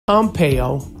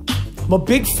Pompeo. I'm a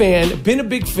big fan, been a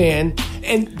big fan,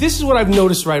 and this is what I've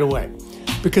noticed right away.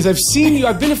 Because I've seen you,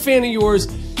 I've been a fan of yours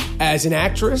as an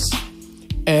actress,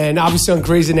 and obviously on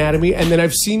Grey's Anatomy, and then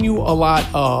I've seen you a lot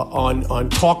on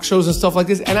talk shows and stuff like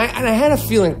this, and I had a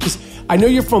feeling, because I know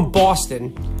you're from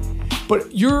Boston,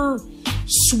 but your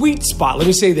sweet spot, let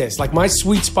me say this, like my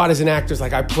sweet spot as an actor is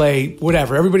like I play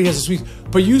whatever, everybody has a sweet,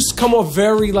 but you come off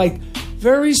very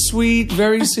sweet,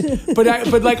 but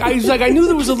I knew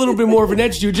there was a little bit more of an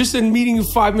edge to you just in meeting you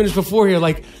 5 minutes before here,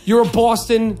 like you're a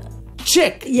Boston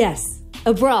chick. Yes.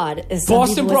 Abroad.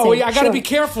 Boston broad. Yeah, I got to be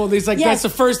careful. It's like, yes, that's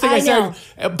the first thing I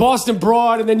said. Boston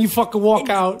broad, and then you fucking walk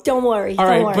out. Don't worry.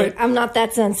 Don't worry. I'm not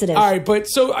that sensitive. All right, but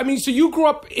so you grew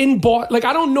up in Boston. Like,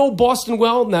 I don't know Boston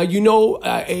well. Now, you know,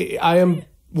 I am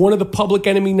one of the public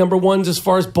enemy number ones as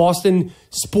far as Boston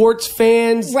sports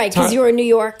fans. Right, because you're a New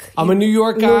York. I'm a New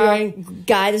York guy.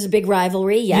 There's a big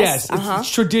rivalry, yes.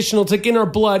 It's traditional. It's like in our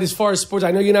blood as far as sports.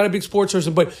 I know you're not a big sports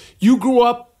person, but you grew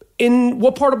up in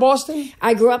what part of Boston?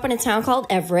 I grew up in a town called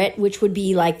Everett, which would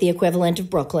be like the equivalent of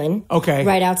Brooklyn. Okay.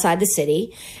 Right outside the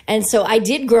city. And so I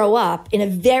did grow up in a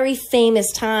very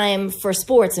famous time for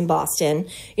sports in Boston.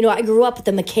 You know, I grew up with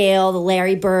the McHale, the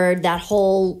Larry Bird, that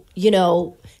whole, you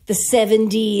know, the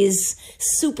 70s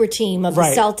super team of the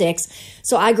Celtics.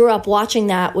 So I grew up watching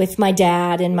that with my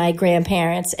dad and my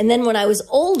grandparents. And then when I was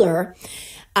older,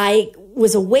 I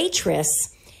was a waitress.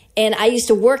 And I used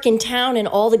to work in town, and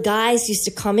all the guys used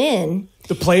to come in.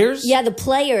 The players? Yeah, the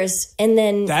players, and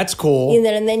then that's cool.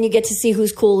 And then you get to see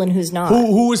who's cool and who's not.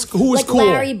 Who was like cool?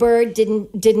 Larry Bird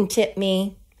didn't tip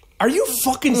me. Are you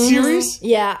fucking serious?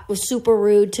 Yeah, it was super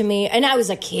rude to me, and I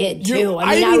was a kid too.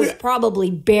 I was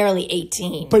probably barely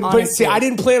 18. But see, I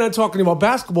didn't plan on talking about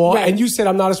basketball, and you said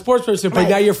I'm not a sports person. But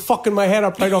now you're fucking my head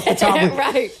up right off the top.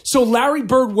 Right. So Larry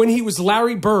Bird, when he was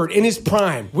Larry Bird in his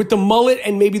prime, with the mullet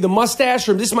and maybe the mustache,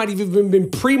 or this might have even been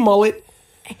pre-mullet.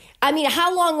 I mean,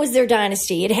 how long was their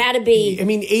dynasty? It had to be. I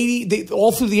mean,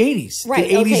 all through the 80s. Right.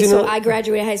 The 80s okay. So I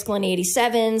graduated high school in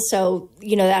 '87. So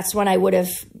you know that's when I would have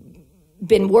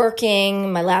been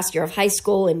working my last year of high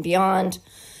school and beyond.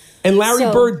 And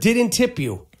Larry Bird didn't tip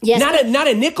you? Yes. Not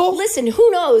a nickel? Listen,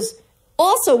 who knows?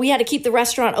 Also, we had to keep the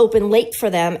restaurant open late for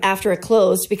them after it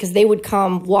closed because they would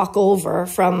come walk over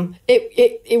from,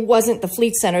 it wasn't the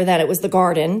Fleet Center then, it was the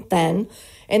Garden then.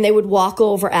 And they would walk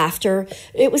over after.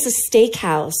 It was a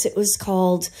steakhouse. It was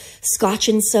called Scotch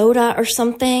and Soda or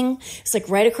something. It's like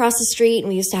right across the street. And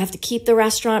we used to have to keep the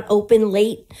restaurant open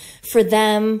late for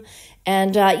them.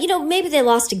 And, you know, maybe they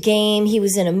lost a game. He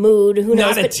was in a mood. Who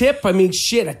knows? Not a tip. I mean,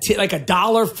 shit, a tip, like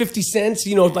 $1.50,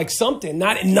 you know, like something.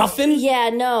 Not nothing.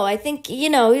 Yeah, no, I think, you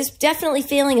know, he was definitely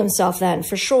feeling himself then,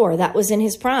 for sure. That was in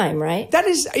his prime, right? That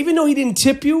is, even though he didn't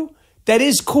tip you, that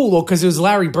is cool, though, because it was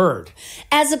Larry Bird.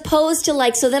 As opposed to,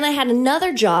 like, so then I had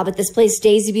another job at this place,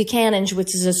 Daisy Buchanan's,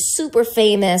 which is a super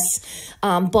famous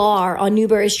bar on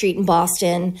Newbury Street in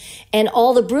Boston. And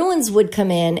all the Bruins would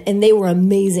come in, and they were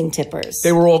amazing tippers.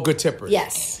 They were all good tippers.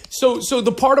 Yes. So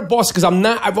the part of Boston,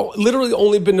 because I've literally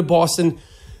only been to Boston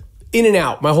in and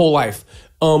out my whole life.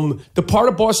 The part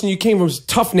of Boston you came from was a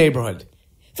tough neighborhood.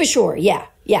 For sure, yeah.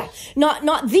 Yeah.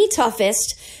 Not the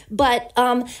toughest, but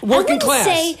working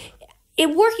class.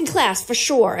 Working class, for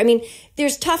sure. I mean,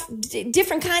 there's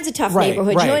different kinds of tough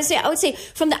neighborhoods. Right. You know what I'm saying? I would say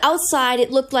from the outside, it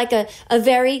looked like a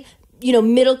very, you know,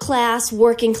 middle class,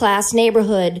 working class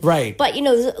neighborhood. Right. But, you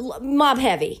know, mob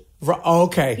heavy. Oh,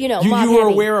 okay. You know, you were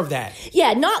heavy. aware of that.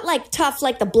 Yeah, not like tough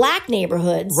like the black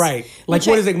neighborhoods. Right. Like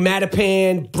what is it,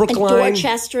 Mattapan, Brookline? And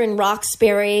Dorchester and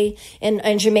Roxbury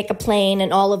and Jamaica Plain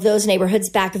and all of those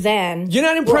neighborhoods back then. You're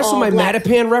not impressed with my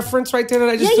Mattapan reference right there that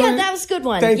I just threw? Yeah, that was a good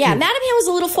one. Thank you. Mattapan was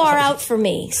a little far out for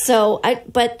me. So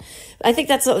but I think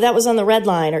that was on the red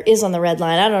line or is on the red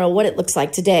line. I don't know what it looks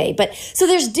like today. But so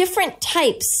there's different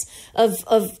types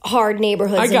of hard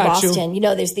neighborhoods in Boston. You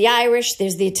know, there's the Irish,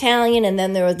 there's the Italian, and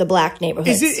then there are the black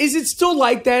neighborhoods. Is it still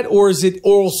like that, or is it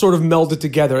all sort of melded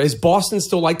together? Is Boston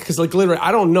still like, because like literally,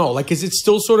 I don't know. Like, is it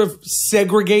still sort of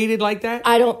segregated like that?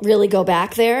 I don't really go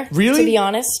back there, really, to be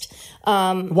honest.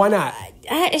 Why not?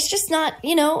 It's just not,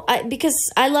 you know, because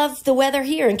I love the weather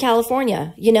here in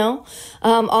California, you know.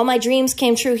 All my dreams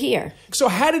came true here. So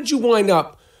how did you wind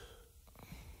up,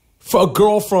 for a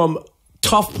girl from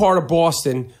tough part of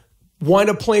Boston, wind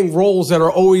up playing roles that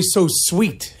are always so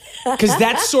sweet? Because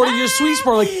that's sort of your sweet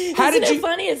spot. Like, how Isn't did you? It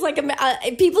funny? It's like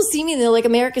people see me and they're like,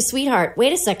 America's sweetheart.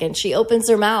 Wait a second, she opens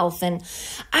her mouth, and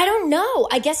I don't know.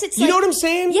 I guess it's you know what I'm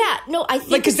saying? Yeah, no, I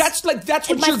think like because that's what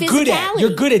you're good at. You're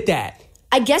good at that.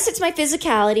 I guess it's my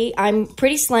physicality. I'm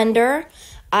pretty slender.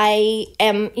 I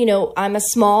am, I'm a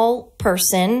small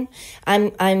person.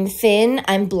 I'm thin.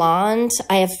 I'm blonde.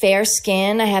 I have fair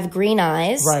skin. I have green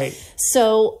eyes. Right.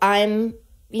 So I'm,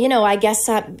 I guess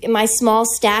my small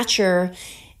stature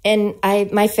and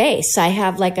my face. I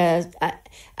have like a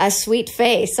sweet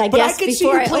face. I guess I could before see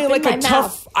you I playing open like my a mouth.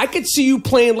 tough. I could see you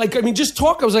playing like. I mean, just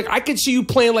talk. I was like, I could see you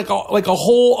playing like a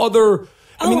whole other.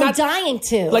 I mean, I'm dying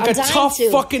to. Like I'm a dying tough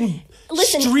to. fucking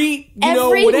Listen, street,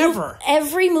 whatever.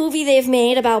 Every movie they've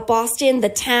made about Boston, The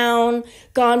Town,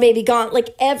 Gone Baby Gone,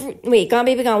 like Gone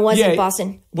Baby Gone wasn't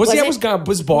Boston. Was it Boston?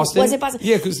 Was it Boston?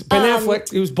 Yeah, because Ben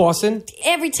Affleck, it was Boston.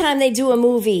 Every time they do a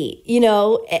movie,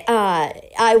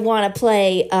 I want to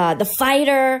play The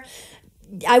Fighter.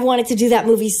 I wanted to do that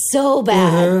movie so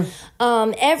bad.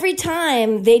 Every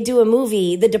time they do a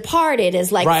movie, The Departed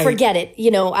is like, forget it.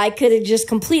 I could have just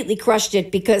completely crushed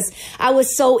it because I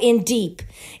was so in deep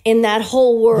in that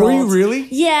whole world. Were you really?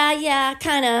 Yeah,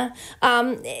 kind of.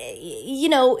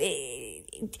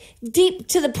 Deep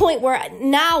to the point where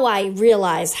now I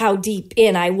realize how deep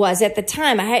in I was. At the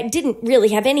time, I didn't really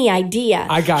have any idea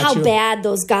how bad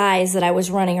those guys that I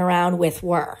was running around with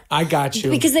were. I got you.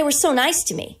 Because they were so nice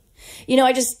to me.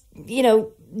 I just,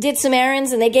 did some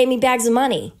errands and they gave me bags of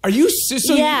money. Are you?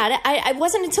 So yeah, I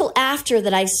wasn't until after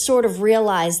that I sort of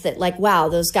realized that, like, wow,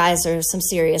 those guys are some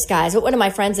serious guys. But one of my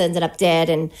friends ended up dead,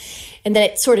 and then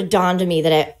it sort of dawned on me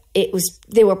that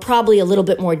they were probably a little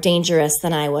bit more dangerous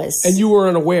than I was. And you were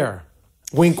unaware.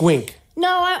 Wink, wink. No,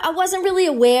 I wasn't really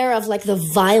aware of like the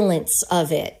violence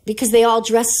of it because they all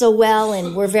dressed so well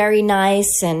and were very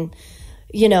nice and.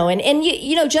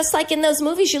 Just like in those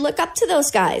movies, you look up to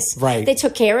those guys. Right. They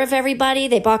took care of everybody.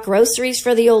 They bought groceries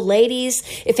for the old ladies.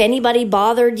 If anybody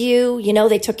bothered you,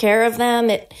 they took care of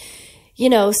them.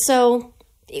 So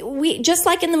we just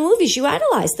like in the movies, you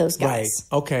idolize those guys.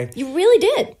 Right. Okay. You really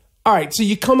did. All right. So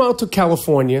you come out to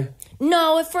California.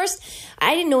 No, at first,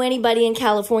 I didn't know anybody in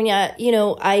California.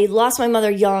 I lost my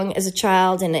mother young as a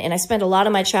child, and I spent a lot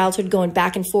of my childhood going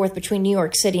back and forth between New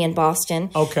York City and Boston.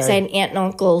 Okay. So I had an aunt and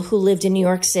uncle who lived in New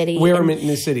York City. Where in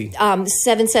the city?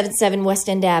 777 West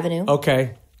End Avenue.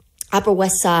 Okay. Upper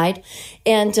West Side.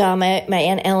 And my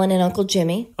Aunt Ellen and Uncle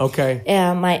Jimmy. Okay.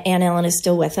 My Aunt Ellen is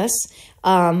still with us.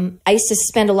 I used to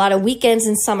spend a lot of weekends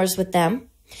and summers with them.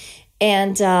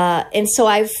 And so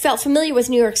I felt familiar with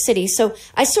New York City. So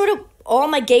I all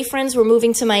my gay friends were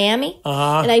moving to Miami,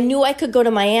 and I knew I could go to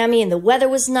Miami, and the weather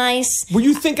was nice. Were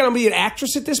you thinking I'm going to be an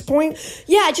actress at this point?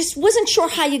 Yeah, I just wasn't sure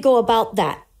how you go about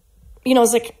that. I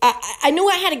was like, I knew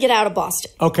I had to get out of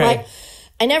Boston. Okay. Right?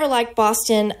 I never liked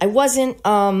Boston. I wasn't,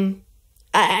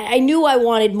 I knew I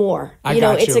wanted more.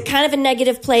 It's a kind of a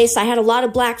negative place. I had a lot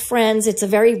of black friends. It's a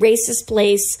very racist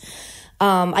place.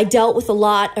 I dealt with a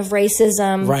lot of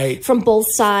racism from both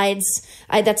sides.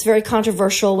 That's very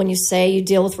controversial when you say you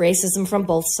deal with racism from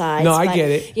both sides. No, I get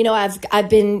it. I've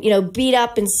been, beat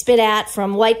up and spit at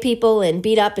from white people and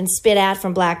beat up and spit at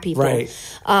from black people. Right.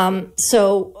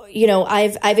 So,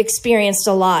 I've experienced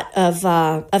a lot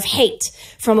of hate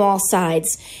from all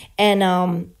sides. And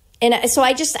so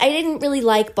I didn't really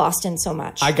like Boston so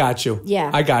much. I got you.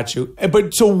 Yeah. I got you.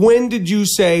 But so when did you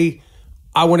say,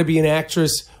 I want to be an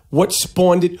actress? What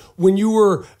spawned it? When you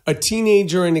were a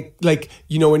teenager and in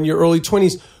your early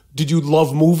 20s, did you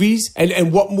love movies?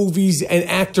 And what movies and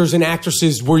actors and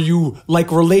actresses were you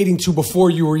like relating to before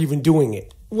you were even doing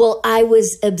it? Well, I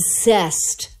was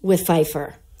obsessed with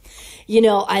Pfeiffer.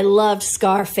 I loved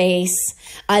Scarface.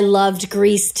 I loved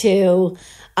Grease 2.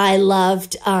 I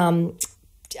loved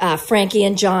Frankie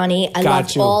and Johnny. I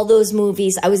loved all those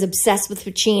movies. I was obsessed with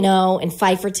Pacino and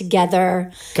Pfeiffer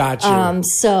together. Got you.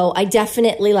 So I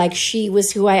definitely, she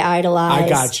was who I idolized. I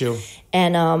got you.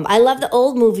 And I love the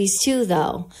old movies too,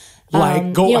 though. How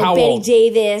Betty old?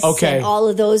 Davis Okay. and all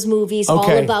of those movies.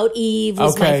 Okay. All About Eve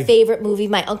was my favorite movie.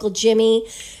 My Uncle Jimmy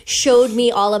showed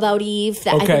me All About Eve.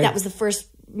 I think that was the first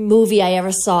movie I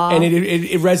ever saw. And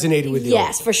it resonated with you.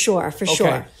 Yes, for sure.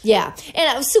 Yeah.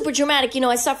 And it was super dramatic.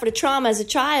 I suffered a trauma as a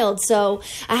child, so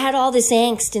I had all this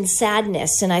angst and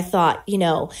sadness, and I thought,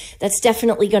 that's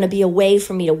definitely going to be a way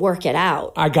for me to work it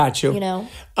out. I got you.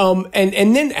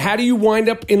 And then how do you wind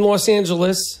up in Los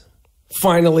Angeles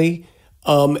finally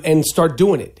and start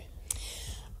doing it?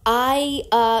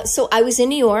 So I was in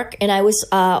New York, and I was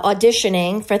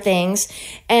auditioning for things,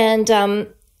 and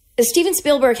Steven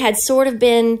Spielberg had sort of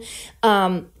been,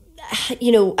 a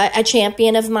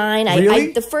champion of mine.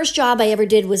 Really? The first job I ever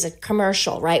did was a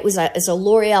commercial, right? It was a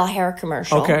L'Oreal hair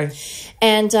commercial. Okay.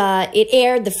 And it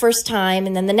aired the first time,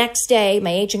 and then the next day,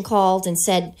 my agent called and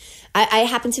said, I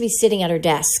happened to be sitting at her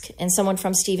desk, and someone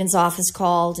from Steven's office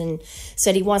called and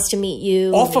said he wants to meet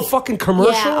you. Off a fucking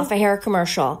commercial? Yeah, off a hair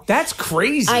commercial. That's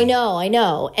crazy. I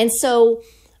know. And so...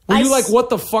 Were you like, what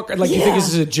the fuck? Like, you think this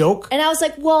is a joke? And I was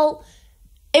like, well...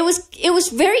 It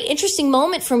was a very interesting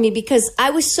moment for me because I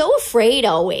was so afraid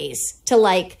always to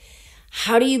like,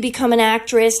 how do you become an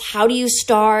actress? How do you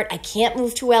start? I can't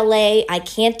move to LA. I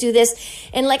can't do this.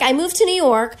 And like, I moved to New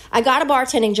York. I got a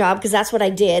bartending job because that's what I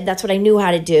did. That's what I knew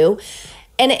how to do.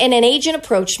 And an agent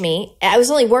approached me. I was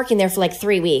only working there for like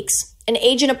 3 weeks. An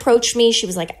agent approached me. She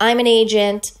was like, I'm an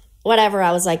agent, whatever.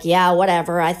 I was like, yeah,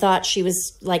 whatever. I thought she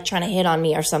was like trying to hit on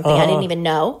me or something. I didn't even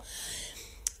know.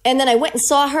 And then I went and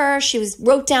saw her. She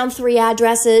wrote down 3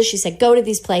 addresses. She said, go to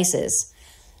these places.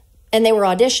 And they were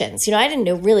auditions. You know, I didn't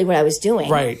know really what I was doing.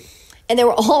 Right. And they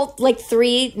were all like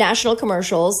 3 national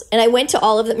commercials. And I went to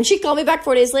all of them. And she called me back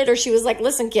 4 days later. She was like,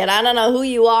 listen, kid, I don't know who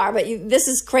you are, but this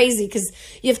is crazy because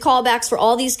you have callbacks for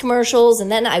all these commercials.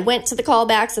 And then I went to the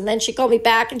callbacks. And then she called me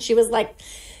back and she was like,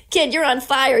 kid, you're on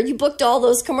fire. You booked all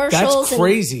those commercials. That's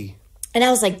crazy. And I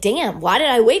was like, damn, why did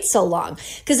I wait so long?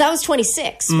 Because I was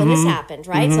 26 when this happened,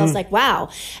 right? So I was like, wow,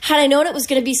 had I known it was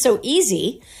going to be so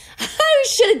easy, I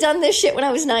should have done this shit when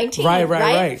I was 19.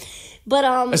 Right.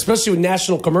 But especially with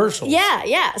national commercials.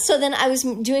 Yeah. So then I was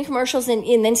doing commercials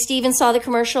and then Steven saw the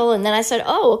commercial and then I said,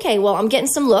 oh, okay, well, I'm getting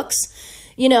some looks.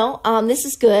 You know, this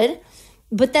is good.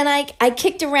 But then I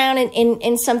kicked around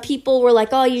and some people were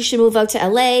like, oh, you should move out to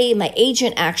LA. My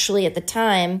agent actually at the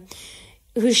time,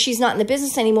 she's not in the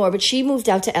business anymore, but she moved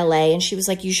out to LA and she was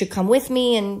like, you should come with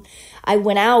me. And I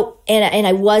went out and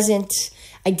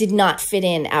I did not fit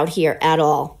in out here at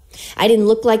all. I didn't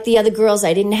look like the other girls.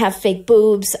 I didn't have fake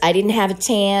boobs. I didn't have a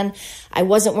tan. I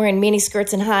wasn't wearing mini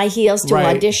skirts and high heels to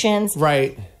auditions.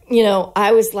 Right. You know,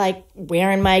 I was like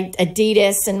wearing my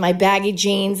Adidas and my baggy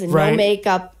jeans and no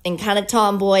makeup and kind of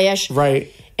tomboyish.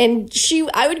 Right. And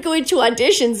I would go into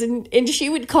auditions and she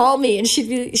would call me and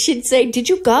she'd say, did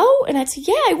you go? And I'd say,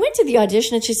 yeah, I went to the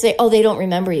audition. And she'd say, oh, they don't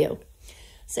remember you.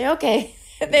 I'd say, okay.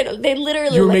 They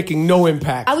literally. You were making no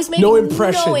impact. I was making no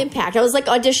impact. I was like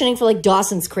auditioning for like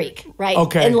Dawson's Creek, right?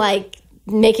 Okay. And like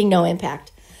making no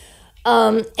impact.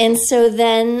 And so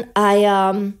then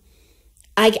I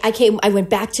went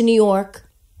back to New York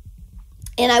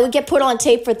and I would get put on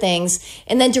tape for things.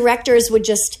 And then directors would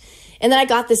and then I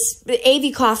got this,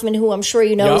 A.V. Kaufman, who I'm sure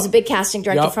you know is a big casting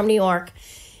director from New York,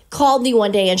 called me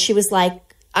one day and she was like,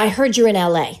 I heard you're in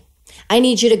LA. I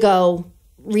need you to go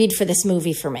read for this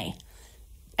movie for me.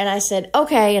 And I said,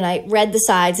 okay. And I read the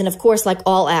sides. And of course, like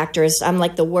all actors, I'm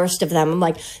like the worst of them. I'm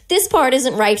like, this part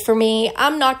isn't right for me.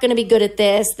 I'm not going to be good at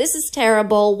this. This is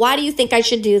terrible. Why do you think I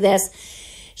should do this?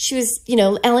 She was,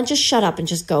 Ellen, just shut up and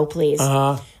just go, please.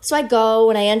 So I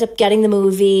go and I end up getting the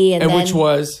movie. And then, which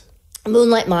was?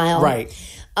 Moonlight Mile. Right.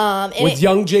 With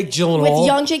young Jake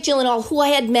Gyllenhaal, who I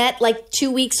had met like 2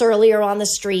 weeks earlier on the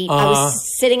street. I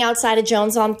was sitting outside of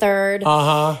Jones on 3rd.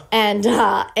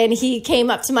 And he came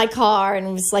up to my car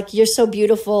and was like, you're so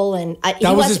beautiful. And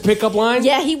that was his pickup line?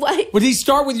 Yeah, he was. Would he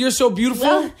start with you're so beautiful?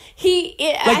 Well,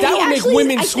 that would make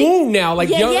women swoon now.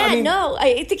 Like,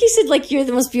 I think he said like, you're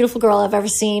the most beautiful girl I've ever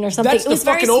seen or something. That's the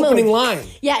fucking opening line.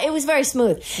 Yeah, it was very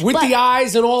smooth. With the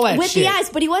eyes and all that shit. With the eyes,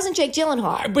 but he wasn't Jake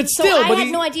Gyllenhaal. But still. So I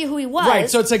had no idea who he was. Right,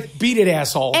 so it's like, beat it,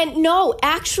 asshole. And no,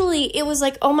 actually, it was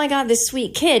like, oh my God, this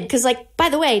sweet kid. Because, like, by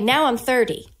the way, now I'm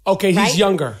 30. Okay, he's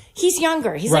younger. He's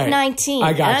younger. He's like 19.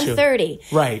 I got and you. I'm 30.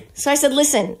 Right. So I said,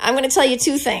 listen, I'm going to tell you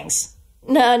 2 things.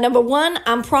 No, number 1,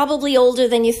 I'm probably older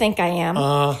than you think I am.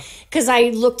 Because I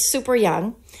looked super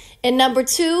young. And number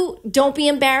 2, don't be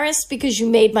embarrassed because you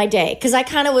made my day. Because I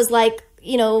kind of was like,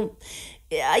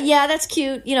 yeah, that's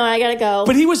cute. I gotta go.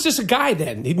 But he was just a guy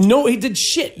then. He did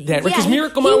shit then. Because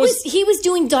Miracle Man was... He was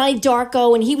doing Donnie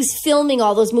Darko and he was filming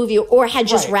all those movies or had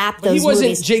just wrapped those movies. He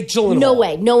wasn't Jake Gyllenhaal. No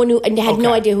way. No one knew and had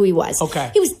no idea who he was. Okay.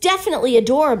 He was definitely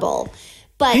adorable.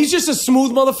 But he's just a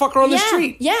smooth motherfucker on the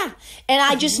street. Yeah. And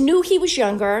I just knew he was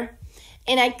younger.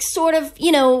 And I sort of,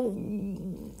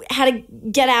 how to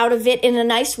get out of it in a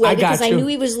nice way because I knew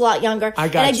he was a lot younger.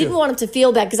 And I didn't want him to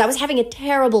feel bad because I was having a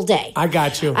terrible day. I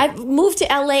got you. I moved to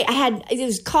LA. It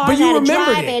was cars. I had to drive.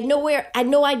 I had I had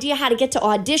no idea how to get to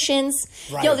auditions.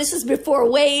 Right. This was before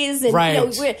Waze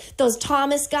and those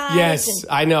Thomas guys. Yes,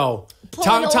 I know.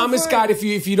 Thomas Scott. If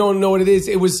you don't know what it is,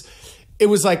 it was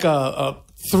like a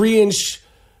 3-inch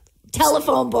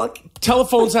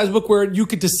telephone size book where you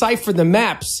could decipher the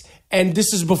maps. And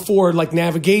this is before like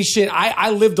navigation.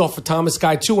 I lived off of Thomas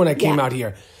Guy too when I came out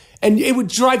here. And it would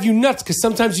drive you nuts because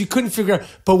sometimes you couldn't figure out.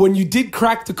 But when you did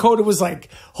crack the code, it was like,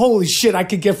 holy shit, I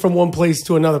could get from one place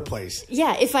to another place.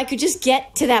 Yeah, if I could just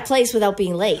get to that place without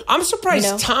being late. I'm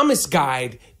surprised Thomas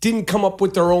Guide didn't come up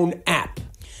with their own app.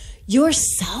 You're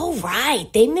so right.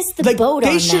 They missed the boat on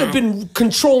that. They should have been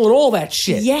controlling all that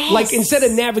shit. Yes. Like, instead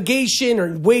of navigation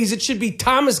or Waze, it should be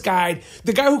Thomas Guide.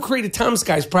 The guy who created Thomas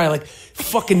Guide is probably like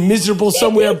fucking miserable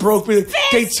somewhere, broke.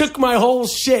 They took my whole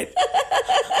shit.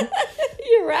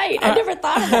 You're right. I never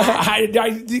thought of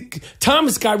that.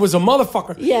 Thomas Guide was a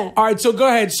motherfucker. Yeah. All right, so go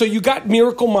ahead. So you got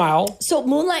Miracle Mile. So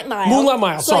Moonlight Mile. Moonlight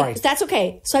Mile, sorry. That's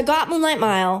okay. So I got Moonlight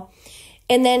Mile.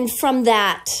 And then from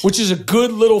that... Which is a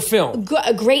good little film.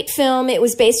 A great film. It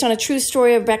was based on a true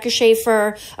story of Rebecca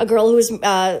Schaefer, a girl who was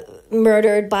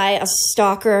murdered by a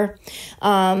stalker.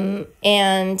 And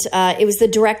it was the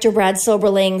director, Brad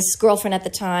Silberling's girlfriend at the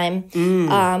time,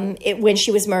 when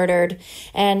she was murdered.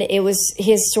 And it was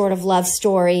his sort of love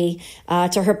story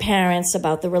to her parents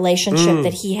about the relationship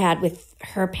that he had with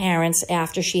her parents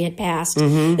after she had passed.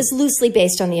 It's loosely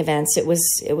based on the events. It was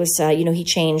he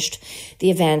changed the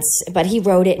events, but he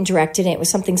wrote it and directed it. It was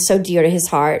something so dear to his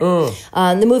heart.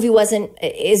 The movie wasn't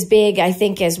as big, I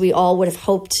think, as we all would have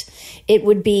hoped it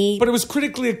would be. But it was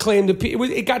critically acclaimed.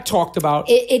 It got talked about.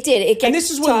 It did. And this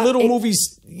is when little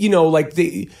movies, like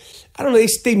I don't know,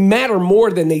 they matter more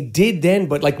than they did then,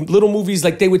 but like little movies,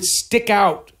 like they would stick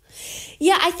out.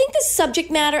 Yeah, I think the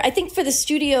subject matter, I think for the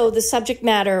studio, the subject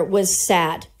matter was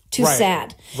sad. Too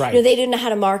sad. Right. They didn't know how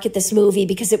to market this movie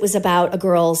because it was about a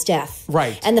girl's death.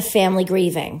 Right. And the family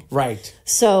grieving. Right.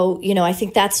 So, I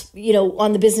think that's,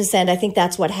 on the business end, I think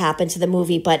that's what happened to the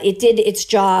movie. But it did its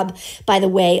job by the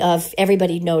way of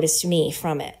everybody noticed me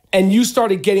from it. And you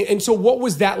started getting, and so what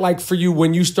was that like for you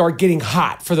when you start getting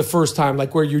hot for the first time?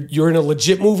 Like where you're in a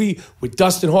legit movie with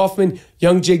Dustin Hoffman,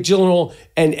 young Jake Gyllenhaal,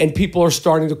 and people are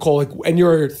starting to call, and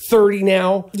you're 30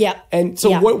 now. Yep. And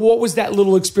so what was that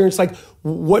little experience like?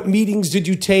 What meetings did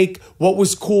you take? What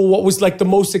was cool? What was like the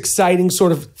most exciting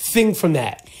sort of thing from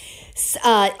that?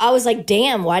 I was like,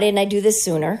 damn, why didn't I do this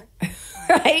sooner?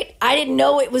 Right? I didn't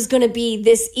know it was going to be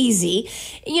this easy.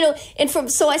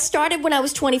 So I started when I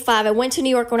was 25. I went to New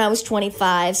York when I was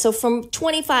 25. So from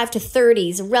 25 to 30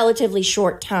 is a relatively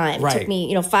short time. Right. It took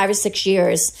me, 5 or 6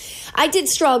 years. I did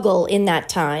struggle in that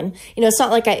time. It's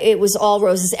not like it was all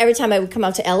roses. Every time I would come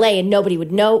out to LA and nobody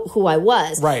would know who I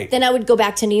was. Right. Then I would go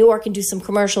back to New York and do some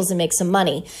commercials and make some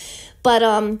money. But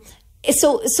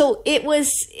so it was,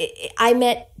 I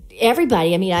met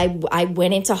everybody. I mean, I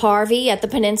went into Harvey at the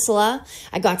Peninsula.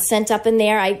 I got sent up in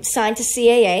there. I signed to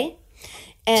CAA.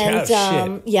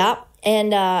 And yeah.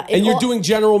 And you're doing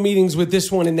general meetings with this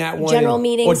one and that one. General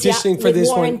meetings, auditioning for with this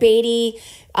Warren one. Beatty,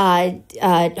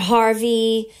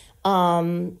 Harvey,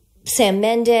 Sam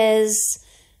Mendes,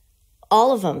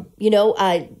 all of them.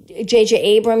 J.J.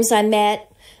 Abrams I met.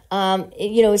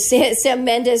 Sam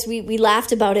Mendes, we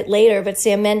laughed about it later, but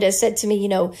Sam Mendes said to me,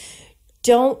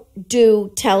 don't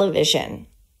do television.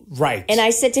 Right. And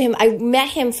I said to him, I met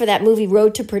him for that movie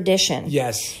Road to Perdition.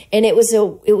 Yes. And it was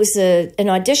an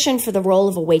audition for the role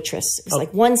of a waitress. It was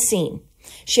like one scene.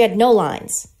 She had no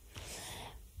lines.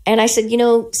 And I said,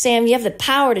 Sam, you have the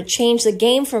power to change the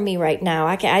game for me right now.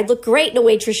 I look great in a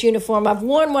waitress uniform. I've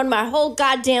worn one my whole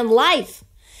goddamn life.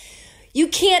 You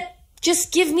can't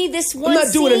just give me this one scene. I'm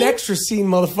not doing an extra scene,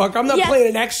 motherfucker. I'm not playing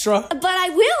an extra. But I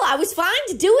will. I was fine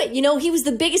to do it. He was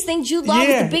the biggest thing. Jude Law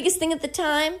was the biggest thing at the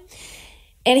time.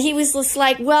 And he was just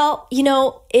like, well,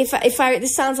 if I,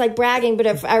 this sounds like bragging, but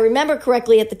if I remember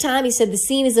correctly at the time, he said the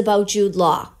scene is about Jude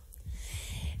Law.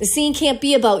 The scene can't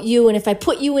be about you. And if I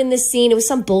put you in this scene, it was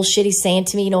some bullshit he's saying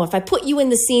to me, if I put you in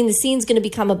the scene's going to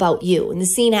become about you. And the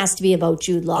scene has to be about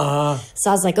Jude Law.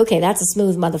 So I was like, okay, that's a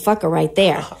smooth motherfucker right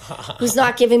there who's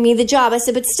not giving me the job. I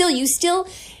said, but still,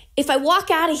 if I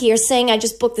walk out of here saying I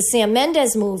just booked the Sam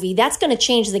Mendes movie, that's going to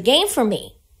change the game for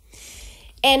me.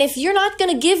 And if you're not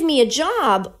going to give me a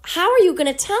job, how are you going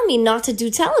to tell me not to do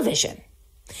television?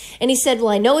 And he said, well,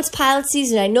 I know it's pilot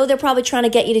season. I know they're probably trying to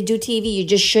get you to do TV. You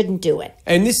just shouldn't do it.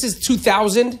 And this is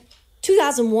 2000?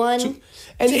 2001,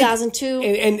 2002.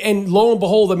 And lo and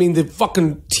behold, I mean, the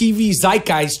fucking TV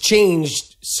zeitgeist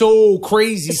changed so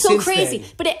crazy since then.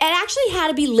 But it actually had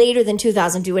to be later than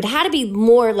 2002. It had to be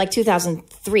more like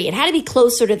 2003. It had to be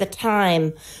closer to the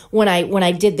time when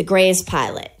I did the Grey's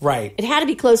pilot. Right. It had to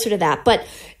be closer to that. But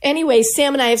anyway,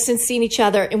 Sam and I have since seen each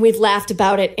other, and we've laughed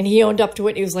about it, and he owned up to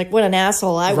it. He was like, what an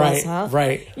asshole I was, huh?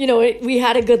 Right. We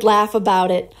had a good laugh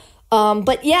about it.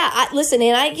 But yeah, listen,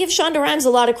 and I give Shonda Rhimes a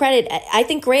lot of credit. I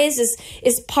think Grey's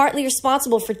is partly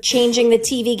responsible for changing the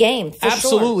TV game.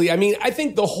 Absolutely. Sure. I mean, I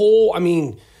think the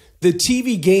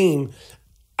TV game,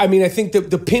 I mean, I think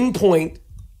the pinpoint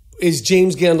is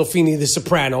James Gandolfini, The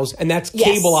Sopranos, and that's Yes.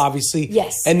 cable, obviously.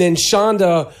 Yes. And then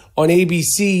Shonda on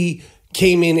ABC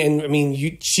came in, and I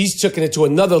mean, she's taken it to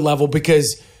another level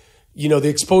because, you know, the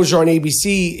exposure on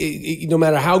ABC, no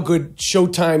matter how good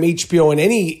Showtime, HBO, and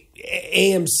any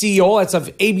AMC, all that stuff,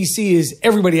 ABC is,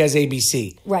 everybody has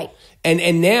ABC. Right.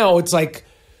 And now it's like,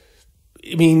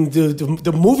 I mean,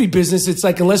 the movie business, it's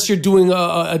like, unless you're doing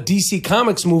a DC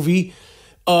Comics movie,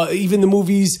 even the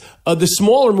movies, the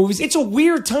smaller movies, it's a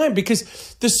weird time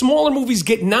because the smaller movies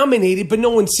get nominated, but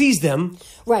no one sees them.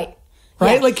 Right.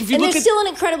 Right? Yeah. Like if you and look there's still an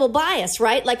incredible bias,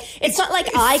 right? Like it's not like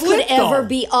I could flipped, ever though.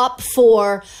 be up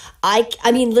for. I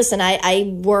mean, listen, I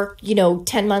work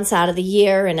 10 months out of the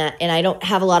year, and I don't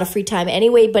have a lot of free time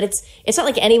anyway. But it's not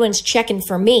like anyone's checking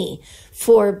for me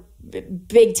for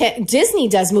Disney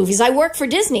does movies. I work for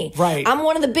Disney. Right. I'm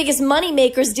one of the biggest money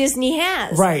makers Disney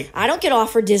has. Right. I don't get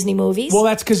offered Disney movies. Well,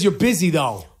 that's because you're busy,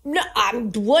 though. No,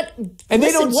 what? And they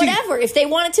listen, don't see- whatever. If they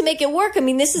wanted to make it work, I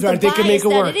mean, this is Right, the they can bias make it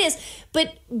that work. it is.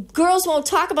 But girls won't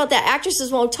talk about that.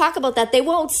 Actresses won't talk about that. They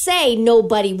won't say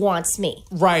nobody wants me.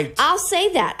 Right. I'll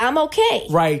say that. I'm okay.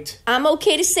 Right. I'm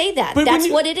okay to say that. But That's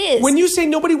what it is. When you say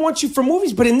nobody wants you for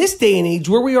movies, but in this day and age,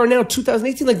 where we are now,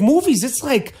 2018, like movies, it's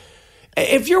like,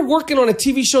 if you're working on a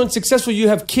TV show and successful, you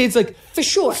have kids, like, For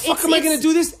sure. fuck, am I going to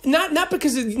do this? Not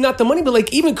because it's not the money, but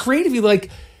like even creatively, like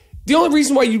the only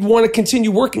reason why you'd want to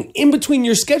continue working in between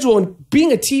your schedule and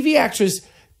being a TV actress,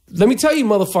 let me tell you,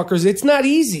 motherfuckers, it's not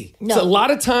easy. No. It's a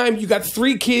lot of time. You got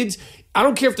 3 kids. I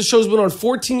don't care if the show's been on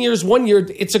 14 years, 1 year.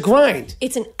 It's a grind.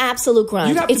 It's an absolute grind.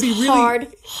 You'd have to It's be really-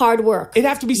 hard work. It'd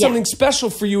have to be Yeah. something special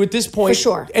for you at this point. For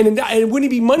sure. And it wouldn't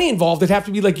be money involved. It'd have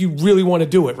to be like you really want to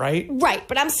do it, right? Right.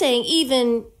 But I'm saying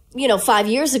even, 5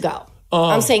 years ago.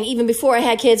 I'm saying even before I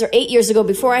had kids, or 8 years ago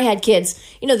before I had kids,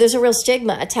 there's a real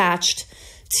stigma attached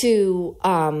to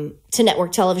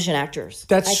network television actors.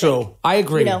 That's true. I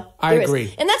agree. I there is.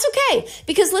 agree. And that's okay.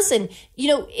 Because listen,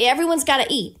 everyone's got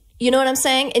to eat. You know what I'm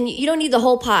saying? And you don't need the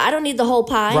whole pie. I don't need the whole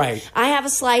pie. Right. I have a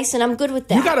slice and I'm good with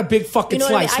that. You got a big fucking You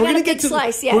know what I slice. mean? I We're got gonna a big get to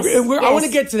slice, the, yes. I want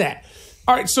to get to that.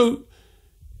 All right, so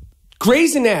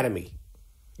Grey's Anatomy.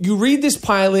 You read this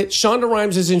pilot. Shonda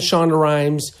Rhimes is in Shonda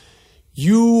Rhimes.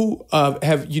 You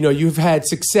you've had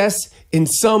success in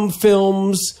some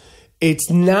films. It's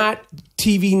not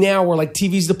TV now, where like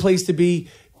TV's the place to be.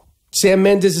 Sam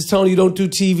Mendes is telling you don't do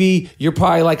TV. You're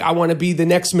probably like, I want to be the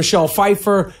next Michelle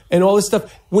Pfeiffer and all this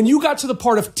stuff. When you got to the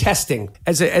part of testing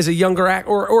as a younger act,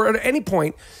 or at any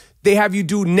point, they have you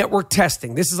do network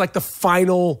testing. This is like the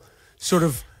final sort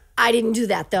of. I didn't do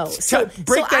that though.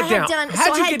 Break that down.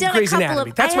 How'd you get Grey's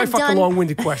Anatomy? That's my fucking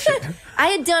long-winded question. I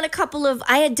had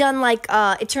done like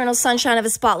Eternal Sunshine of a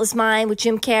Spotless Mind with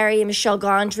Jim Carrey and Michelle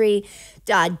Gondry,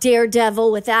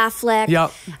 Daredevil with Affleck.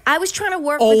 Yep. I was trying to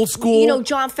work Old with, School.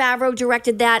 John Favreau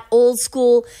directed that, Old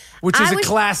School. Which is a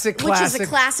classic. Which is a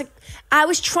classic. I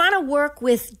was trying to work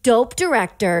with dope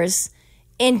directors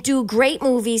and do great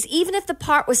movies. Even if the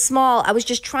part was small, I was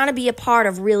just trying to be a part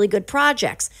of really good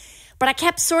projects. But I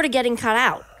kept sort of getting cut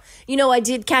out. I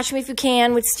did Catch Me If You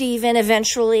Can with Steven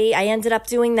eventually. I ended up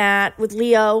doing that with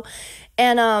Leo.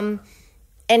 And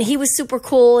he was super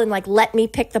cool and like let me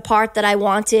pick the part that I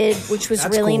wanted, which was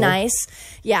really cool. nice.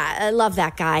 Yeah, I love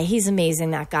that guy. He's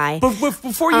amazing, that guy. But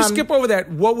before you skip over that,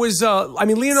 what was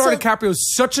Leonardo DiCaprio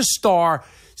is such a star,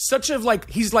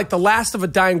 he's like the last of a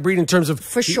dying breed in terms of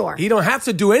For sure. He don't have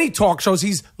to do any talk shows.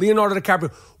 He's Leonardo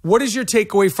DiCaprio. What is your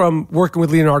takeaway from working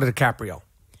with Leonardo DiCaprio?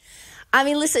 I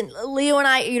mean, listen, Leo and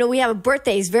I, we have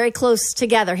birthdays very close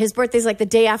together. His birthday's like the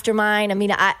day after mine. I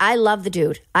mean, I love the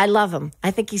dude. I love him.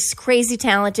 I think he's crazy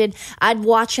talented. I'd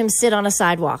watch him sit on a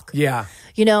sidewalk. Yeah.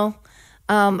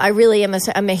 I really am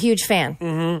I'm a huge fan.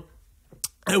 Mm-hmm.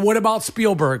 And what about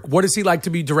Spielberg? What is he like to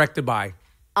be directed by?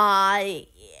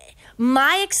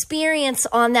 My experience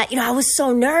on that, I was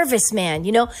so nervous, man.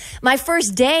 My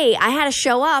first day, I had to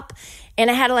show up and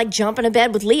I had to like jump in a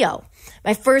bed with Leo.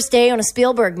 My first day on a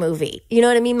Spielberg movie. You know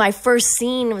what I mean? My first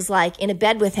scene was like in a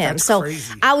bed with him. That's so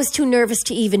crazy. I was too nervous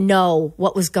to even know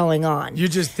what was going on. You're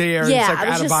just there. Yeah, It's like I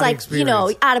was just like,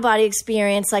 experience. out of body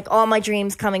experience, like all my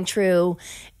dreams coming true.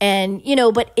 And,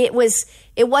 but it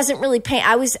wasn't really pain.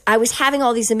 I was having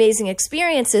all these amazing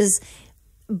experiences,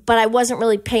 but I wasn't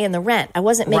really paying the rent. I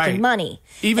wasn't making Right. money.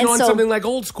 Even And on so- something like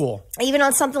Old School. Even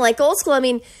on something like Old School, I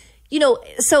mean,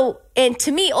 and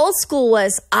to me, Old School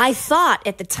was, I thought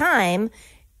at the time,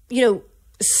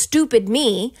 stupid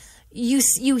me. You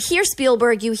hear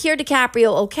Spielberg, you hear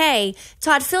DiCaprio, okay.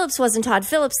 Todd Phillips wasn't Todd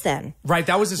Phillips then. Right,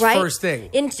 that was his Right? first thing.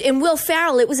 In Will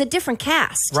Ferrell, it was a different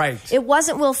cast. Right. It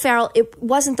wasn't Will Ferrell. It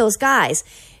wasn't those guys.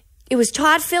 It was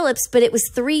Todd Phillips, but it was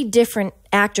 3 different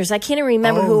actors. I can't even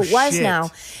remember who it was shit. now.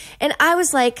 And I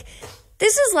was like,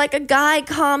 this is like a guy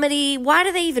comedy. Why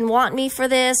do they even want me for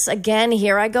this? Again,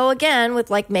 here I go again with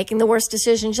like making the worst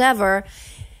decisions ever.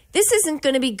 This isn't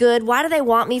going to be good. Why do they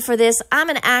want me for this? I'm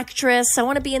an actress. I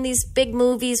want to be in these big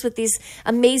movies with these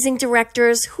amazing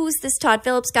directors. Who's this Todd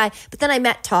Phillips guy? But then I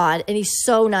met Todd, and he's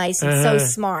so nice and so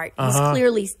smart. He's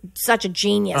clearly such a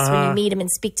genius when you meet him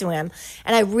and speak to him.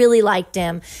 And I really liked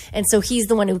him. And so he's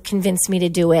the one who convinced me to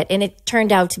do it. And it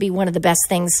turned out to be one of the best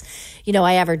things,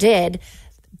 I ever did.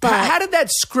 But how did that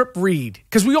script read?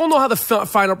 Because we all know how the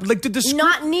final, like, did the script...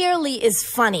 Not nearly as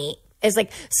funny. Is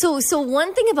like so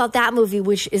one thing about that movie,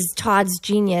 which is Todd's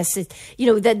genius, is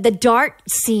the dart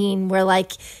scene where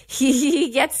like he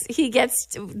gets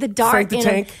the dart. Frank the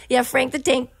Tank. Frank the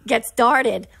Tank gets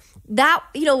darted. That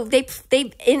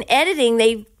they in editing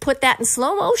they put that in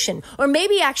slow motion, or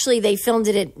maybe actually they filmed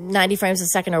it at 90 frames a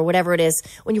second or whatever it is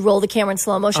when you roll the camera in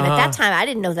slow motion. At that time, I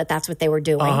didn't know that that's what they were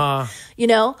doing.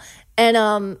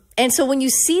 And so when you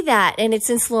see that and it's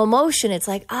in slow motion, it's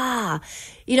like,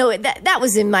 that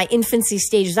was in my infancy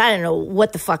stages. I didn't know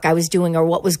what the fuck I was doing or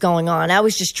what was going on. I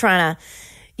was just trying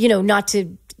to, not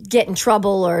to get in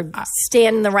trouble or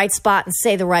stand in the right spot and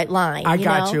say the right line. I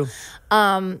got you.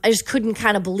 I just couldn't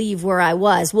kind of believe where I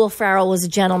was. Will Ferrell was a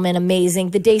gentleman,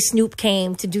 amazing. The day Snoop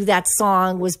came to do that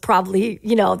song was probably,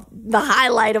 the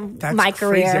highlight of my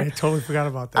career. Crazy. I totally forgot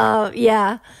about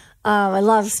that. I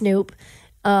love Snoop.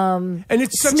 And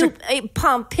it's such Snoop,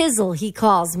 Pompizzle, he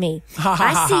calls me.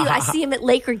 I see him at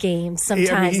Laker games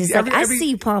sometimes. He's like, I see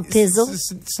you, Pompizzle.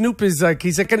 Snoop is like,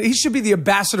 he should be the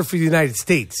ambassador for the United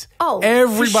States. Oh,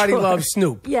 everybody sure. loves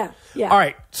Snoop. Yeah. All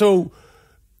right, so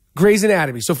Grey's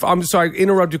Anatomy. So I'm sorry, I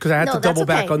interrupted you because I had to double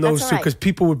back on those two because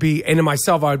people would be, and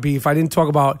myself, I would be, if I didn't talk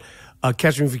about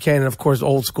Catch Me If You Can, and of course,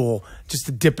 Old School, just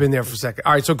to dip in there for a second.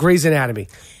 All right, so Grey's Anatomy.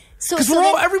 Because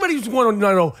everybody's want to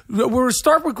know. We're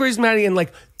start with Grey's Anatomy, and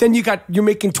like then you're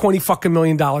making $20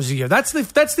 million a year. That's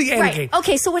the end game.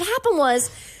 Okay, so what happened was,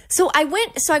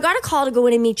 I got a call to go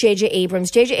in and meet J.J.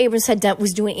 Abrams. J.J. Abrams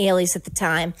was doing Alias at the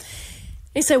time.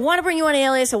 He said, I want to bring you on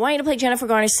Alias. I want you to play Jennifer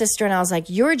Garner's sister. And I was like,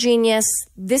 you're a genius.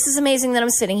 This is amazing that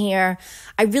I'm sitting here.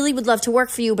 I really would love to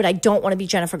work for you, but I don't want to be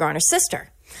Jennifer Garner's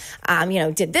sister.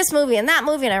 Did this movie and that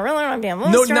movie, and I really want to be a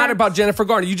movie star. No, not about Jennifer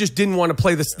Garner. You just didn't want to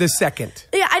play this second.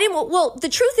 Yeah, I didn't. Well, the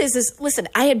truth is, listen,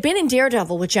 I had been in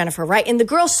Daredevil with Jennifer, right? And the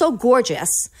girl's so gorgeous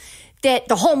that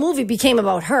the whole movie became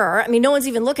about her. I mean, no one's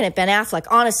even looking at Ben Affleck.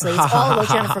 Honestly, it's all about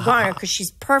Jennifer Garner because she's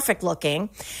perfect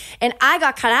looking. And I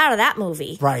got cut out of that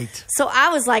movie. Right. So I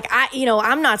was like,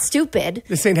 I'm not stupid.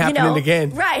 This ain't happening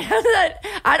again. Right.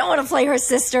 I don't want to play her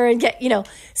sister and get,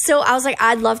 So I was like,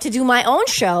 I'd love to do my own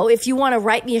show. If you want to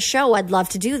write me a show, I'd love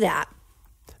to do that.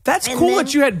 That's cool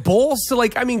that you had balls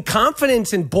to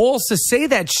confidence and balls to say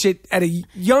that shit at a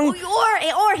young...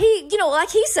 Or he,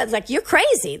 like he said, like, you're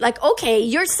crazy. Like, okay,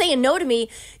 you're saying no to me,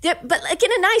 but like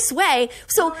in a nice way.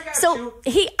 So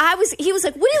he was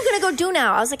like, what are you going to go do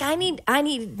now? I was like, I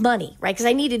need money, right? Because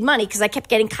I needed money because I kept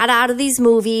getting cut out of these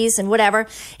movies and whatever.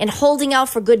 And holding out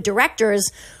for good directors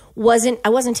I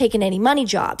wasn't taking any money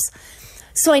jobs.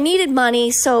 So I needed money,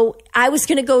 so I was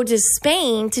going to go to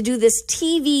Spain to do this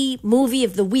TV movie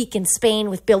of the week in Spain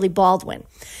with Billy Baldwin.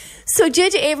 So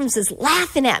J.J. Abrams is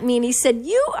laughing at me, and he said,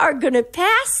 you are going to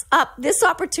pass up this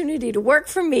opportunity to work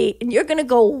for me, and you're going to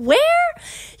go where?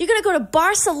 You're going to go to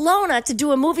Barcelona to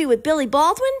do a movie with Billy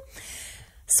Baldwin?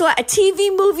 So a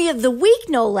TV movie of the week,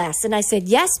 no less. And I said,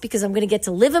 yes, because I'm going to get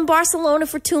to live in Barcelona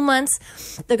for 2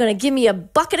 months. They're going to give me a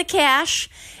bucket of cash,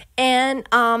 and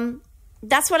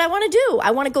that's what I want to do.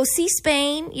 I want to go see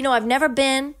Spain. I've never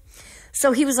been.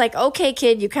 So he was like, okay,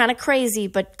 kid, you're kind of crazy,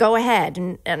 but go ahead.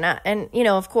 And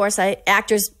of course,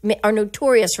 actors are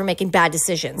notorious for making bad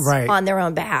decisions on their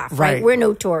own behalf, right? We're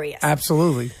notorious.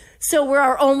 Absolutely. So we're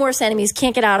our own worst enemies,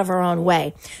 can't get out of our own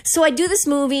way. So I do this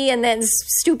movie and then this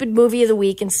stupid movie of the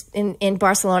week in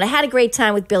Barcelona. I had a great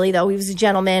time with Billy, though. He was a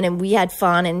gentleman, and we had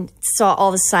fun and saw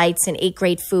all the sights and ate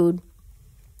great food.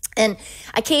 And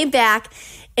I came back,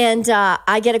 and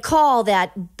I get a call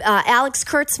that Alex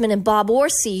Kurtzman and Bob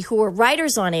Orsi, who were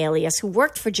writers on Alias, who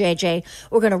worked for JJ,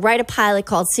 were going to write a pilot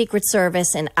called Secret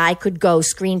Service, and I could go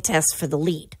screen test for the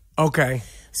lead. Okay.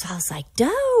 So I was like,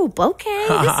 dope, okay,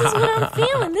 this is what I'm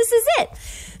feeling. This is it.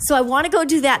 So I want to go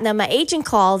do that. And then my agent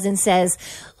calls and says,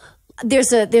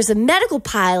 there's a medical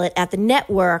pilot at the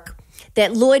network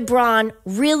that Lloyd Braun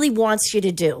really wants you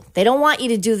to do. They don't want you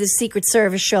to do the Secret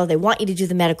Service show. They want you to do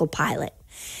the medical pilot.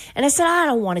 And I said, I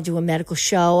don't want to do a medical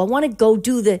show. I want to go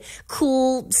do the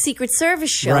cool Secret Service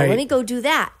show. Let me go do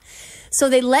that. So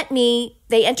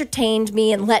they entertained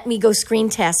me and let me go screen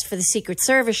test for the Secret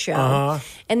Service show.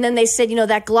 And then they said,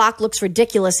 that Glock looks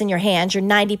ridiculous in your hands. You're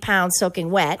 90 pounds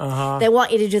soaking wet. They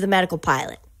want you to do the medical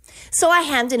pilot. So I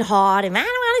hemmed and hawed, and I don't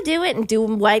want to do it, and do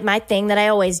my thing that I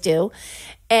always do,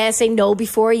 and say no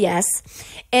before yes.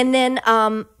 And then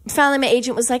finally my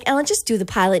agent was like, Ellen, just do the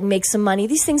pilot and make some money.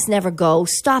 These things never go.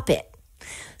 Stop it.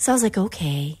 So I was like,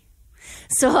 okay.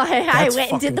 So I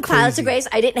went and did the Pilots of Grace.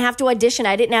 I didn't have to audition.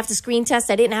 I didn't have to screen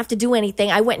test. I didn't have to do anything.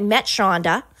 I went and met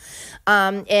Shonda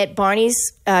at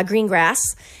Barney's Greengrass.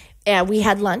 We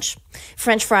had lunch,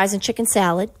 French fries and chicken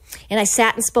salad. And I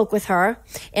sat and spoke with her,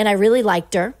 and I really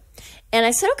liked her. And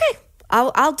I said, okay,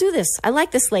 I'll do this. I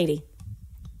like this lady.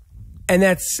 And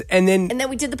then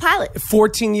we did the pilot.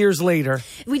 14 years later.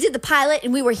 We did the pilot,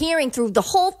 and we were hearing through the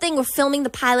whole thing. We're filming the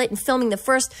pilot and filming the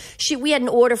first shoot. We had an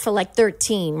order for like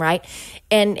 13, right?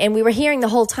 And we were hearing the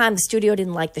whole time the studio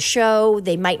didn't like the show.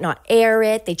 They might not air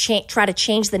it. They try to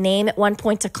change the name at one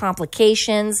point to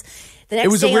Complications. It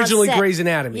was originally Grey's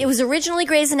Anatomy. It was originally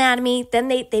Grey's Anatomy. Then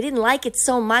they didn't like it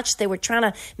so much. They were trying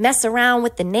to mess around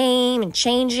with the name and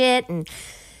change it. And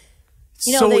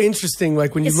interesting.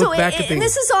 Like when you look back at things. And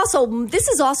this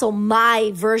is also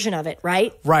my version of it,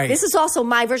 right? Right. This is also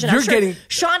my version.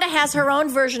 Shonda has her own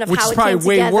version of how it came together.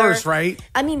 Which is probably way worse, right?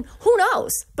 I mean, who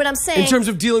knows? But I'm saying in terms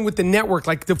of dealing with the network,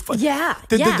 like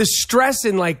the stress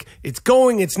and like it's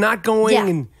going, it's not going,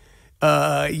 and.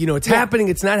 It's happening,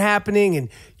 it's not happening, and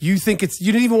you think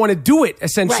you didn't even want to do it,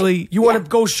 essentially. Right. You want to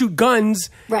go shoot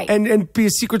guns and be a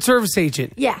Secret Service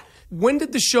agent. Yeah. When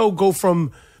did the show go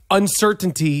from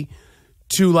uncertainty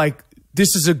to like,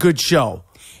 this is a good show?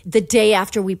 The day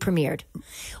after we premiered.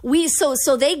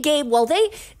 So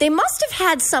they must have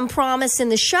had some promise in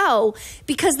the show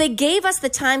because they gave us the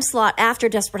time slot after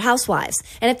Desperate Housewives.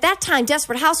 And at that time,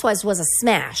 Desperate Housewives was a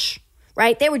smash.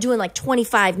 Right? They were doing like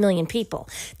 25 million people.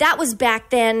 That was back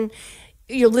then.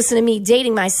 You're listening to me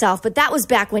dating myself, but that was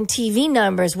back when TV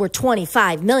numbers were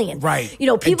 25 million. Right.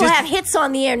 People have hits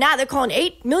on the air. Now they're calling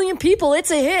 8 million people. It's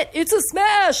a hit. It's a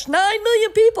smash. 9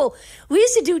 million people. We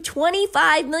used to do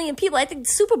 25 million people. I think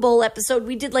the Super Bowl episode,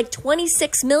 we did like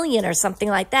 26 million or something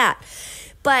like that.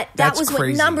 But that was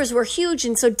when numbers were huge.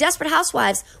 And so Desperate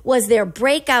Housewives was their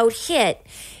breakout hit.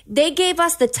 They gave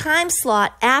us the time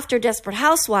slot after Desperate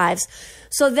Housewives.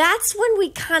 So that's when we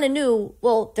kind of knew,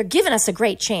 well, they're giving us a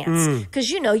great chance. Because,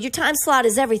 your time slot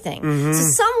is everything. So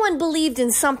someone believed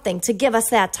in something to give us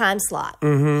that time slot.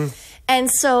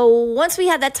 And so once we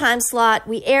had that time slot,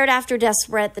 we aired after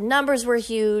Desperate. The numbers were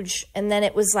huge. And then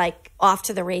it was like off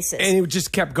to the races. And it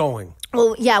just kept going.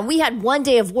 Well, yeah, we had one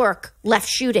day of work left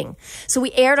shooting. So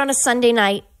we aired on a Sunday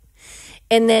night.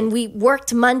 And then we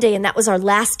worked Monday, and that was our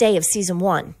last day of season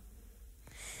 1.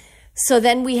 So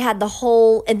then we had the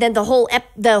whole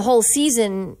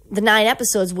season, the 9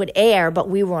 episodes would air, but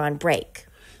we were on break.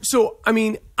 So, I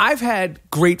mean, I've had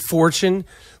great fortune,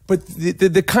 but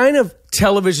the kind of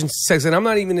television sex, and I'm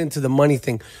not even into the money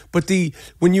thing, but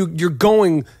when you're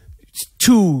going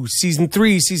 2, season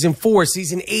 3, season 4,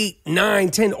 season 8, 9,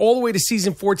 10, all the way to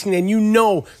season 14,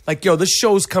 and like, yo, this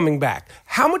show's coming back.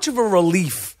 How much of a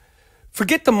relief,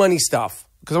 forget the money stuff,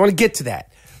 because I want to get to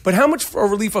that, but how much a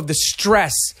relief of the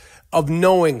stress of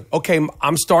knowing, okay,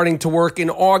 I'm starting to work in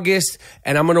August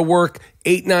and I'm going to work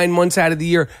 8, 9 months out of the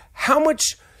year. How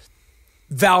much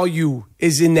value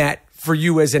is in that for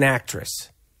you as an actress?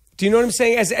 Do you know what I'm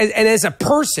saying? And as a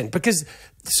person, because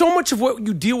so much of what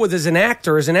you deal with as an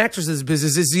actor, as an actress in this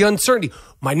business is the uncertainty.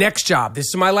 My next job, this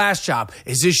is my last job.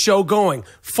 Is this show going?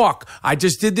 Fuck, I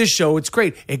just did this show. It's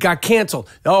great. It got canceled.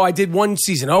 Oh, I did 1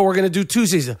 season. Oh, we're going to do 2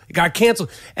 seasons. It got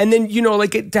canceled. And then,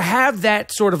 to have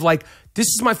that sort of like, this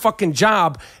is my fucking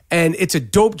job, and it's a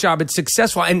dope job. It's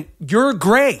successful, and you're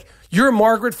Grey. You're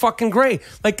Margaret fucking Grey.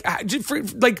 Like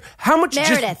how much?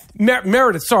 Meredith.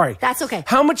 Meredith. Sorry. That's okay.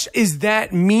 How much is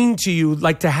that mean to you?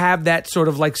 Like to have that sort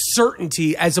of like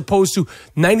certainty, as opposed to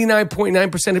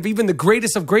 99.9% of even the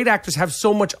greatest of great actors have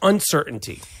so much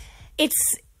uncertainty.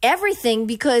 It's everything,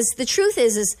 because the truth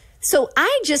is. So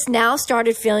I just now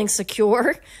started feeling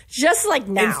secure, just like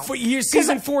now. And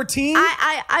season 14?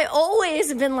 I always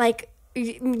have been like,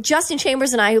 Justin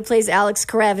Chambers and I, who plays Alex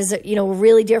Karev, is a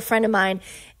really dear friend of mine,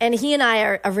 and he and I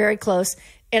are very close.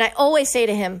 And I always say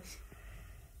to him,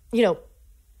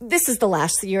 this is the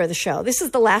last year of the show. This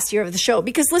is the last year of the show.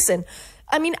 Because listen,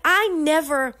 I mean, I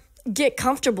never get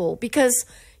comfortable, because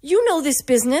you know this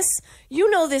business, you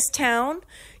know this town.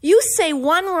 You say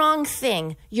one wrong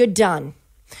thing, you're done.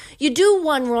 You do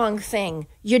one wrong thing,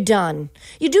 you're done.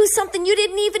 You do something you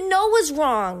didn't even know was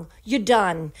wrong, you're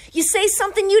done. You say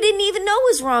something you didn't even know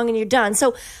was wrong, and you're done.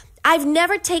 So I've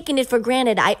never taken it for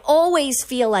granted. I always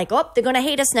feel like, oh, they're going to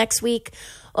hate us next week.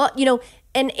 Oh, you know,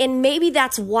 and maybe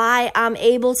that's why I'm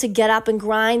able to get up and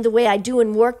grind the way I do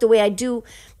and work the way I do.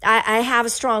 I have a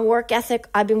strong work ethic.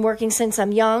 I've been working since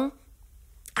I'm young.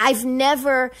 I've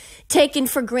never taken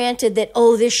for granted that,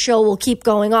 oh, this show will keep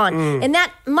going on. And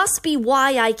that must be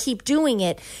why I keep doing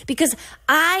it. Because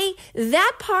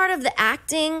that part of the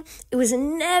acting, it was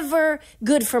never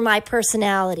good for my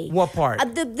personality. What part?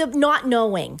 The not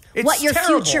knowing It's what your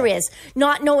terrible. future is.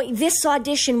 Not knowing this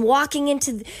audition, walking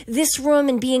into this room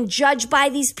and being judged by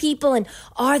these people. And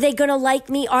are they going to like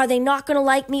me? Are they not going to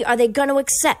like me? Are they going to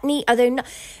accept me? Are they not?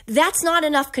 That's not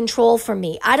enough control for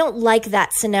me. I don't like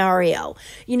that scenario.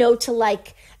 You know, to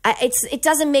like, it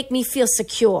doesn't make me feel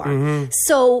secure.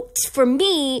 So for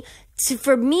me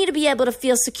to be able to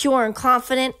feel secure and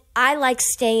confident, I like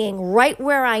staying right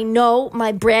where I know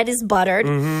my bread is buttered,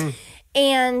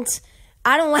 and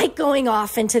I don't like going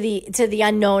off into the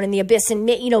unknown and the abyss. And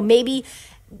you know, maybe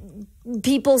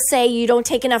people say you don't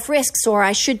take enough risks, or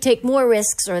I should take more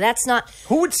risks, or that's not.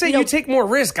 Who would say you take more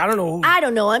risk? I don't know. I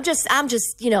don't know. I'm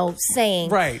just you know, saying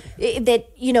that,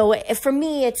 you know, for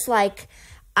me it's like,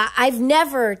 I've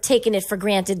never taken it for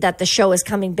granted that the show is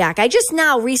coming back. I just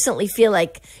now recently feel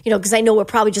like, you know, because I know we're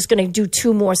probably just going to do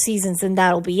 2 more seasons and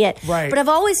that'll be it. Right. But I've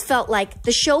always felt like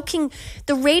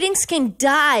the ratings can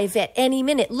dive at any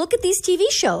minute. Look at these TV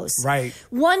shows. Right.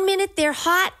 1 minute they're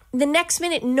hot. The next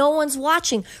minute, no one's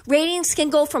watching. Ratings can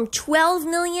go from 12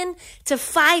 million to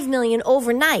 5 million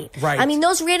overnight. Right. I mean,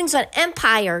 those ratings on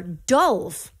Empire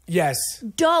dove. Yes.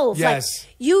 Dove. Yes.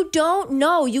 Like, you don't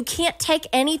know. You can't take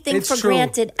anything for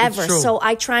granted ever. So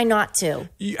I try not to.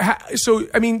 So,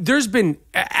 I mean, there's been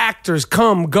actors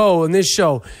come, go in this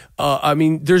show. I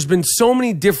mean, there's been so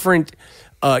many different,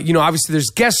 you know, obviously there's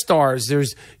guest stars.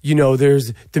 There's, you know,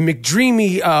 there's the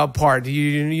McDreamy part.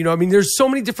 You know, I mean, there's so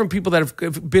many different people that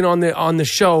have been on the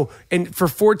show and for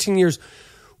 14 years.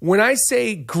 When I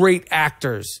say great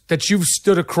actors that you've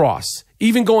stood across,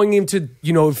 even going into,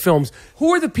 you know, films,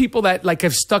 who are the people that like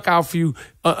have stuck out for you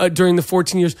during the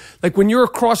 14 years? Like when you're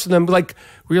across from them, like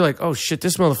where you're like, oh shit,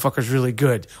 this motherfucker's really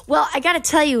good. Well, I got to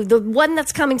tell you, the one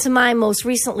that's coming to mind most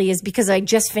recently is because I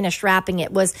just finished wrapping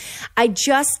it. I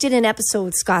just did an episode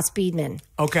with Scott Speedman.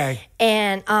 Okay.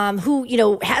 And who, you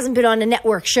know, hasn't been on a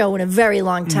network show in a very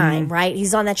long time, right?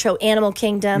 He's on that show Animal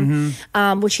Kingdom,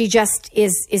 which he just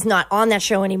is not on that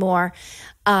show anymore.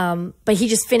 But he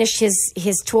just finished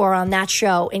his tour on that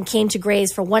show and came to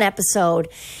Grey's for 1 episode.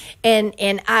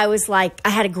 And I was like, I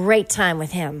had a great time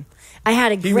with him. I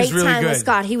had a great time with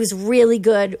Scott. He was really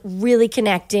good, really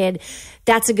connected.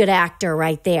 That's a good actor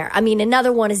right there. I mean,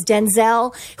 another one is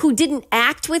Denzel, who didn't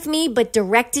act with me, but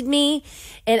directed me.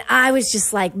 And I was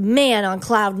just like, man, on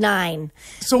cloud 9.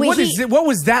 So what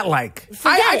was that like?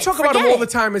 I talk about him all the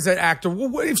time as an actor.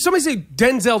 If somebody say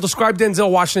describe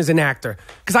Denzel Washington as an actor,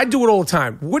 because I do it all the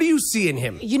time. What do you see in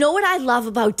him? You know what I love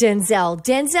about Denzel?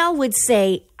 Denzel would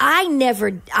say, I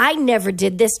never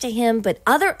did this to him, but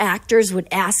other actors would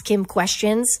ask him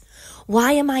questions.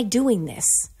 Why am I doing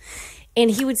this? And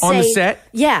he would say, on the set?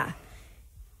 Yeah.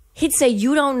 He'd say,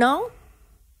 you don't know?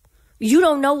 You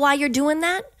don't know why you're doing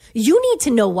that? You need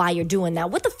to know why you're doing that.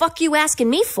 What the fuck are you asking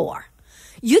me for?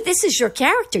 This is your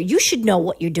character. You should know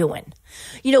what you're doing.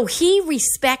 You know, he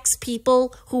respects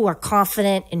people who are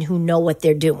confident and who know what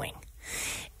they're doing.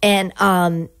 And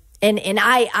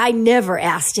I never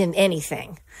asked him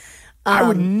anything. I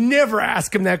would never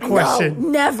ask him that question. No,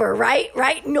 never,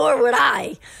 right? Nor would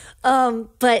I.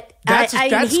 But that's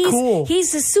cool.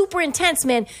 He's a super intense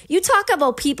man. You talk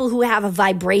about people who have a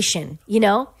vibration, you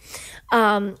know?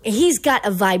 He's got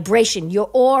a vibration, your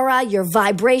aura, your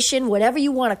vibration, whatever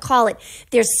you want to call it.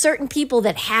 There's certain people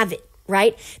that have it,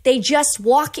 right? They just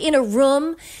walk in a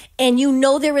room and you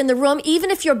know they're in the room.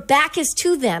 Even if your back is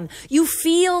to them, you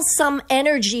feel some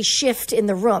energy shift in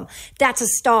the room. That's a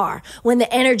star when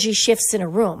the energy shifts in a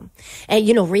room. And,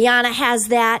 you know, Rihanna has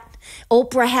that.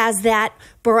 Oprah has that.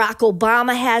 Barack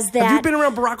Obama has that. Have you been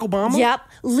around Barack Obama? Yep.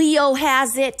 Leo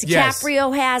has it.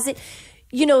 DiCaprio has it.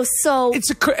 You know, so it's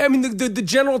I mean, the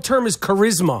general term is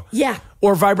charisma. Yeah.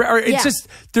 Or vibrate. It's just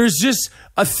there's just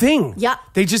a thing. Yep.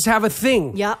 They just have a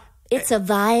thing. Yep. It's a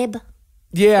vibe.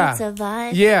 Yeah. It's a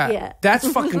vibe. Yeah. That's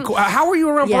fucking cool. How were you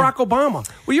around Barack Obama?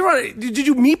 Well, you were did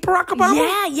you meet Barack Obama?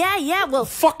 Yeah. Well, what the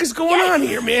fuck is going on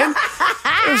here, man?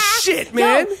 Oh, shit,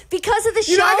 man. No, because of the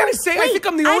show. You know, I gotta say, I think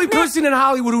I'm the only person in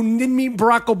Hollywood who didn't meet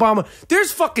Barack Obama.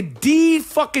 There's fucking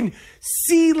fucking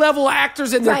C-level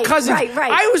actors and their cousins.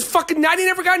 Right. I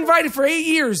never got invited for 8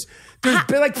 years. There's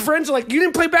been like friends are like, you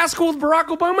didn't play basketball with Barack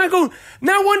Obama? I go,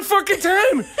 not one fucking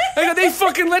time. I go, they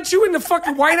fucking let you in the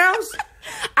fucking White House?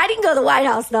 I didn't go to the White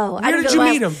House, though. Where did you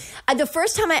meet him? The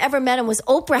first time I ever met him was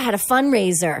Oprah had a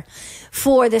fundraiser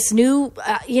for this new,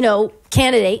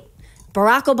 candidate,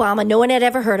 Barack Obama. No one had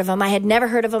ever heard of him. I had never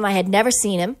heard of him. I had never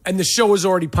seen him. And the show was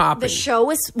already popping. The show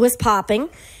was popping.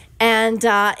 And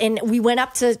we went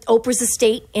up to Oprah's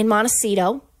estate in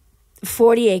Montecito,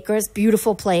 40 acres,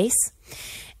 beautiful place.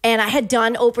 And I had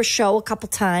done Oprah's show a couple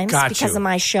times because of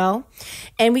my show.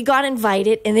 And we got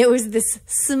invited, and there was this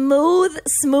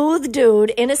smooth dude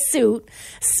in a suit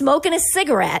smoking a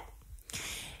cigarette.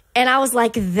 And I was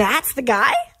like, that's the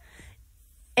guy?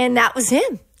 And that was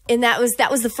him. And that was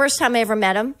the first time I ever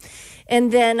met him.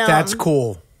 And then that's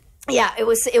cool. Yeah, it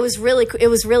was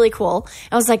really cool.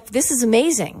 I was like, this is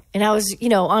amazing. And I was,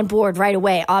 on board right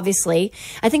away, obviously.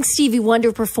 I think Stevie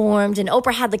Wonder performed, and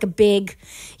Oprah had like a big,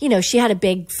 she had a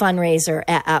big fundraiser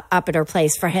up at her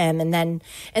place for him. And then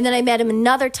I met him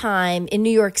another time in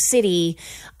New York City.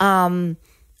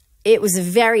 It was a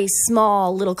very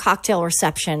small little cocktail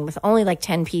reception with only like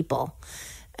 10 people.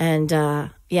 And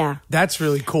yeah. That's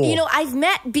really cool. I've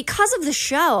met, because of the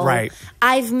show, right.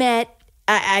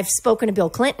 I've spoken to Bill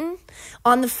Clinton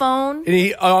on the phone. And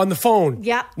he on the phone?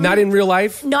 Yeah. Not in real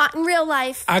life? Not in real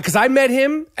life. Because I met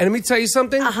him, and let me tell you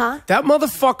something. That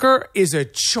motherfucker is a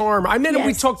charm. I met him,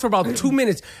 we talked for about 2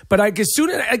 minutes, but as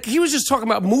soon as, he was just talking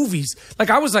about movies.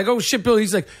 Like, I was like, oh, shit, Bill.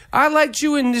 He's like, I liked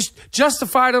you in this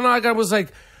Justified, and I was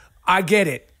like, I get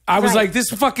it. I was like, this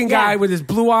fucking guy with his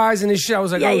blue eyes and his shit. I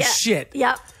was like, shit.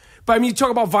 Yep. But I mean, you talk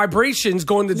about vibrations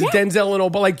going to the Denzel and all,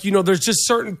 but like, there's just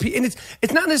certain people, and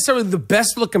it's not necessarily the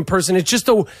best looking person. It's just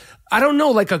I don't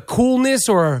know, like a coolness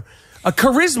or a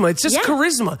charisma. It's just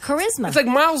charisma. Charisma. It's like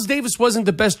Miles Davis wasn't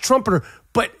the best trumpeter,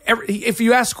 but if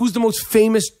you ask who's the most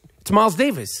famous, it's Miles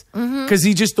Davis. Because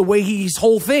he just, the way his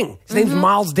whole thing, his name's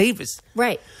Miles Davis.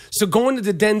 Right. So going to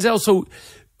the Denzel, so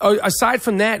aside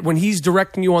from that, when he's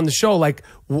directing you on the show, like,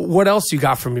 what else you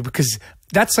got for me? Because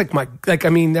that's like my guy.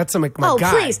 Oh,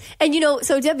 please. And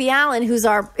so Debbie Allen, who's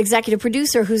our executive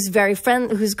producer, who's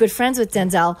who's good friends with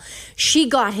Denzel, she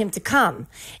got him to come.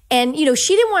 And,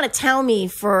 she didn't want to tell me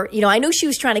I know she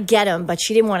was trying to get him, but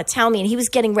she didn't want to tell me. And he was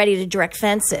getting ready to direct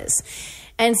Fences.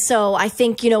 And so I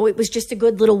think, it was just a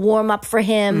good little warm up for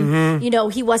him.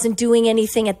 He wasn't doing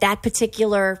anything at that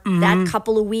that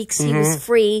couple of weeks. He was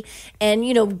free.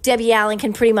 And, Debbie Allen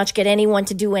can pretty much get anyone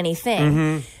to do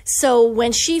anything. So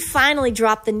when she finally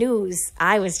dropped the news,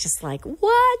 I was just like,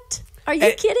 what? Are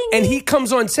you kidding me? And he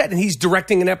comes on set and he's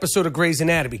directing an episode of Grey's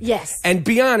Anatomy. Yes. And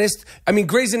be honest, I mean,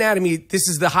 Grey's Anatomy, this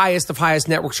is the highest of highest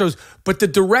network shows, but the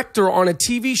director on a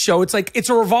TV show, it's like, it's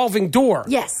a revolving door.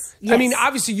 Yes. I mean,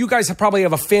 obviously you guys probably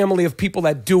have a family of people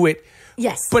that do it.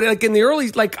 Yes. But like in the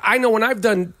early, like I know when I've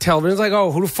done television, it's like,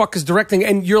 oh, who the fuck is directing?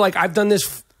 And you're like, I've done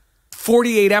this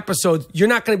 48 episodes. You're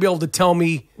not going to be able to tell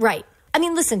me. Right. I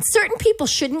mean, listen, certain people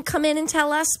shouldn't come in and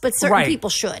tell us, but certain people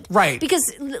should. Right. Because,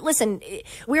 listen,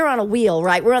 we're on a wheel,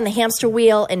 right? We're on the hamster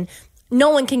wheel, and no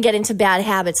one can get into bad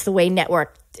habits the way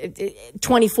network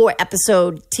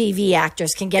 24-episode TV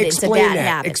actors can get into bad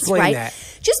habits. Explain that.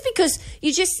 Just because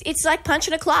it's like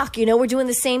punching a clock. We're doing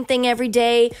the same thing every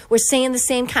day. We're saying the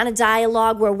same kind of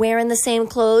dialogue. We're wearing the same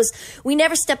clothes. We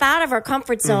never step out of our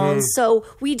comfort zones, so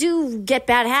we do get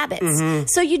bad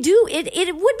habits. So you do.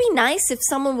 It would be nice if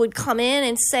someone would come in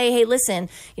and say, hey, listen,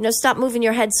 stop moving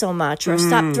your head so much, or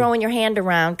stop throwing your hand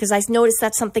around, because I noticed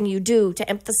that's something you do to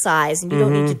emphasize, and you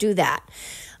don't need to do that.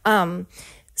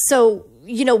 So,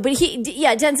 but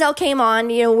Denzel came on,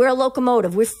 we're a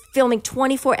locomotive. We're filming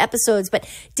 24 episodes, but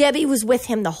Debbie was with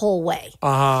him the whole way.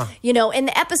 And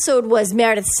the episode was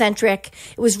Meredith-centric.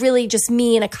 It was really just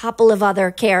me and a couple of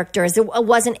other characters. It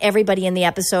wasn't everybody in the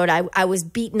episode. I was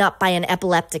beaten up by an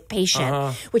epileptic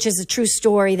patient, which is a true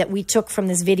story that we took from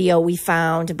this video we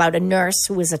found about a nurse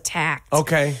who was attacked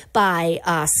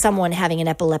by someone having an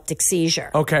epileptic seizure.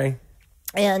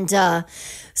 And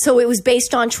so it was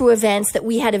based on true events that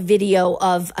we had a video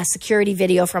of a security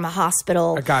video from a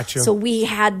hospital. I got you. So we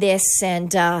had this,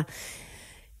 and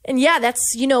yeah,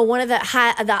 that's one of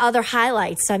the other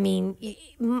highlights. I mean,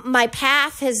 my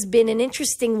path has been an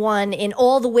interesting one in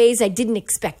all the ways I didn't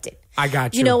expect it. I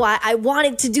got you. I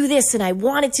wanted to do this and I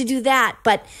wanted to do that,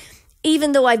 but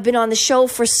even though I've been on the show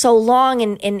for so long,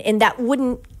 and that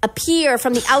wouldn't appear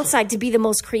from the outside to be the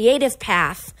most creative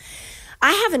path,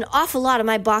 I have an awful lot of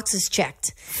my boxes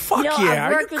checked. Fuck yeah.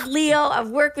 I've worked with Leo. I've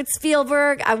worked with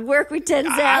Spielberg. I've worked with Denzel.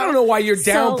 I don't know why you're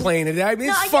downplaying it. I mean,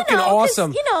 it's fucking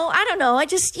awesome. I don't know. I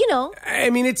just,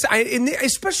 I mean,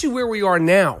 especially where we are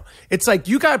now. It's like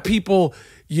you got people,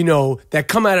 that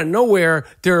come out of nowhere.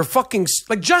 They're fucking,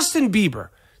 like Justin Bieber.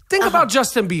 Think about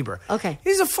Justin Bieber. Okay.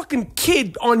 He's a fucking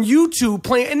kid on YouTube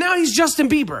playing, and now he's Justin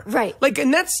Bieber. Right. Like,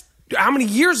 and that's, how many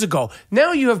years ago?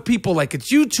 Now you have people like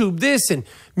it's YouTube this and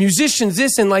musicians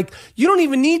this and like you don't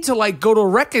even need to like go to a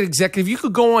record executive. You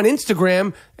could go on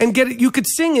Instagram and get it. You could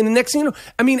sing and the next thing you know,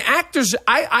 I mean, actors,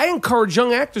 I encourage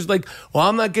young actors like, well,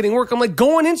 I'm not getting work. I'm like,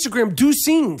 go on Instagram, do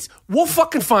scenes. We'll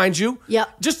fucking find you. Yeah.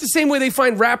 Just the same way they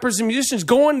find rappers and musicians.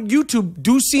 Go on YouTube,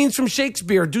 do scenes from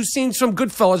Shakespeare, do scenes from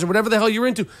Goodfellas or whatever the hell you're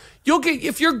into. You'll get,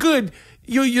 if you're good,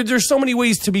 there's so many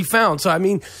ways to be found. So I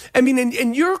mean,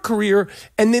 in your career,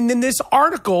 and then this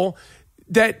article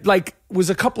that like was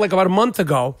about a month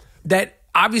ago, that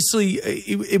obviously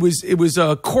it was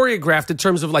choreographed in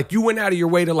terms of like you went out of your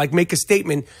way to like make a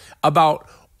statement about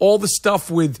all the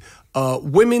stuff with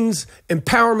women's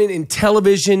empowerment in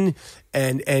television,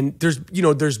 and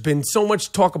there's been so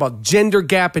much talk about gender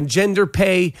gap and gender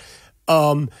pay.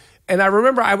 And I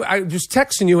remember I was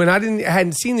texting you and I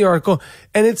hadn't seen the article,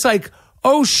 and it's like,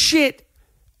 oh shit,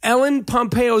 Ellen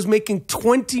Pompeo is making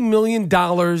 $20 million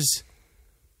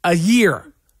a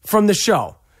year from the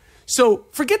show. So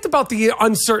forget about the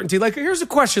uncertainty. Like, here's a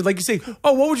question. Like you say,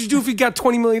 oh, what would you do if you got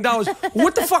 $20 million?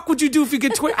 What the fuck would you do if you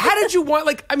get 20? How did you want,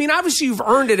 like, I mean, obviously you've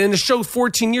earned it, and the show's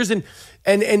 14 years and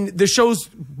the show's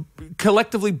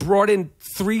collectively brought in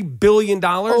 $3 billion.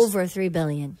 Over $3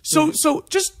 billion. So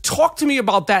just talk to me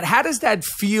about that. How does that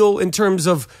feel in terms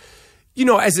of, you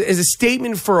know, as a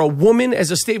statement for a woman,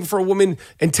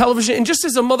 in television, and just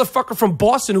as a motherfucker from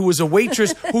Boston who was a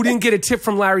waitress who didn't get a tip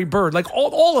from Larry Bird, like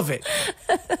all of it.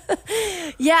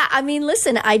 Yeah, I mean,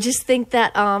 listen, I just think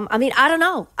that, I mean, I don't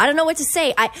know what to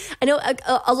say. I know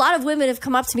a lot of women have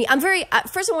come up to me.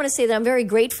 First I want to say that I'm very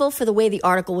grateful for the way the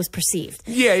article was perceived.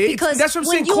 Yeah, because that's what I'm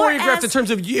saying, choreographed in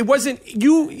terms of, it wasn't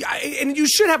you, and you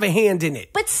should have a hand in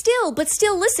it. But still,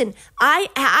 listen,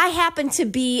 I happen to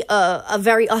be a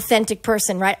very authentic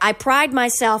person, right? I pride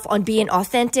myself on being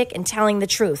authentic and telling the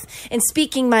truth and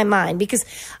speaking my mind, because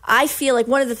I feel like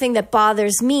one of the things that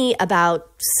bothers me about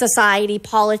society,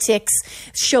 politics,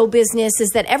 show business is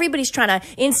that everybody's trying to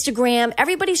Instagram,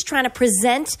 everybody's trying to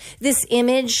present this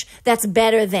image that's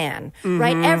better than,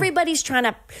 right? Everybody's trying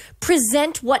to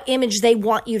present what image they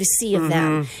want you to see of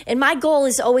them. And my goal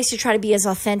is always to try to be as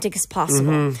authentic as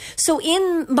possible. So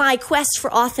in my quest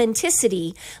for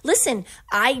authenticity, listen,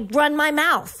 I run my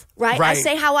mouth, right? I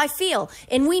say how I feel.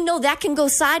 And we know that can go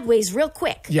sideways real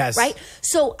quick. Yes. Right?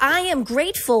 So I am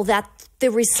grateful that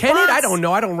the response... Can it? I don't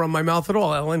know. I don't run my mouth at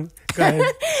all, Ellen. Go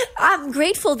ahead. I'm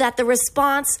grateful that the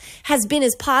response has been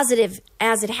as positive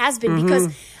as it has been,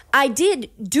 because I did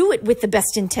do it with the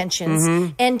best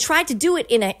intentions and tried to do it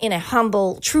in a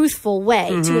humble, truthful way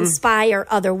to inspire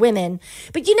other women.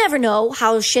 But you never know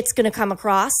how shit's going to come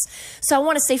across. So I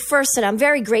want to say first that I'm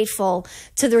very grateful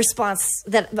to the response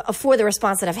for the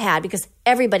response that I've had, because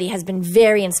everybody has been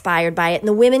very inspired by it. And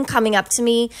the women coming up to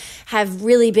me have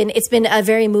really been, it's been a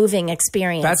very moving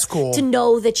experience. That's cool. To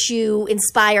know that you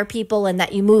inspire people and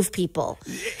that you move people.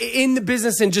 In the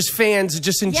business and just fans,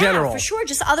 just in general. Yeah, for sure.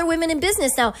 Just other women in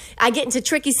business. Now, I get into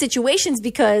tricky situations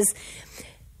because,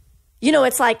 you know,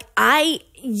 it's like I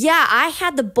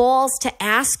had the balls to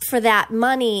ask for that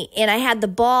money, and I had the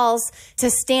balls to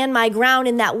stand my ground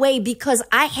in that way because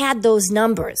I had those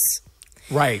numbers.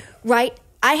 Right. Right?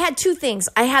 I had two things.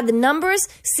 I had the numbers.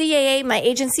 CAA, my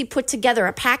agency, put together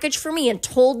a package for me and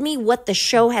told me what the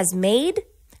show has made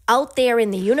out there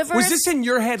in the universe. Was this in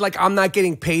your head, like, I'm not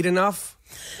getting paid enough?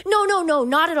 No,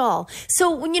 not at all.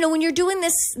 So when you're doing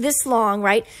this long,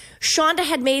 right? Shonda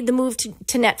had made the move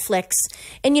to Netflix,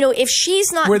 and if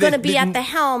she's not going to be at the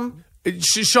helm.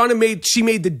 Shonda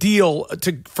made the deal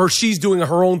for she's doing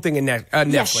her own thing in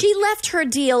Netflix. Yeah, she left her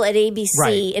deal at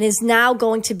ABC and is now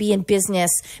going to be in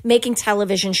business making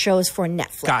television shows for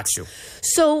Netflix. Got you.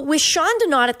 So with Shonda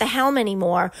not at the helm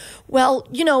anymore, well,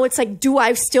 it's like, do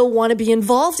I still want to be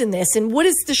involved in this? And what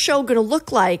is the show going to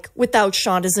look like without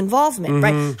Shonda's involvement,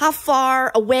 right? How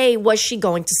far away was she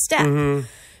going to step?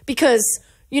 Because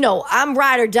I'm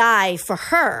ride or die for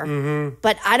her,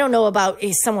 but I don't know about,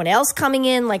 is someone else coming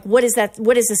in? Like, what is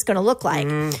this going to look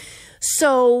like?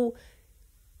 So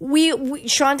we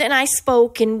Shonda and I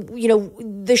spoke, and,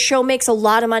 the show makes a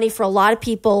lot of money for a lot of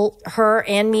people, her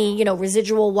and me,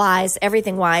 residual wise,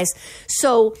 everything wise.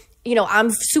 So, I'm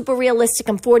super realistic.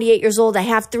 I'm 48 years old. I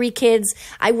have 3 kids.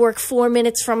 I work 4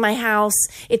 minutes from my house.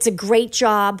 It's a great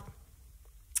job.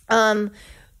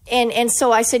 And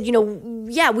so I said,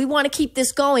 yeah, we want to keep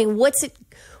this going.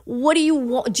 What do you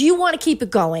want? Do you want to keep it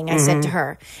going? I said to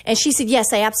her. And she said,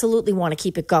 yes, I absolutely want to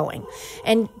keep it going.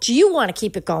 And do you want to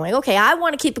keep it going? Okay, I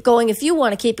want to keep it going if you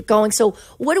want to keep it going. So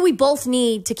what do we both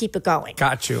need to keep it going?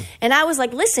 Got you. And I was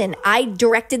like, listen, I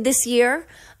directed this year.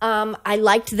 I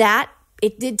liked that.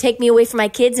 it did take me away from my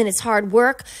kids, and it's hard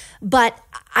work, but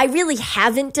I really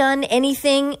haven't done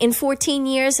anything in 14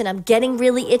 years, and I'm getting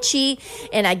really itchy,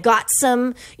 and I got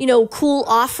some, cool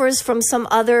offers from some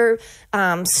other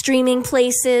streaming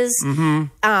places.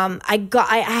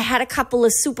 I had a couple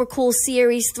of super cool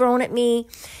series thrown at me,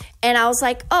 and I was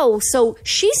like, oh, so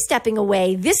she's stepping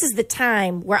away. This is the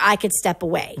time where I could step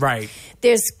away. Right.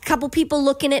 There's a couple people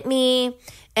looking at me,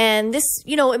 and this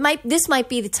might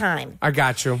be the time. I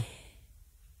got you.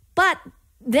 But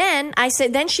then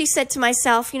she said to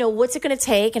myself, what's it going to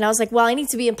take? And I was like, well, I need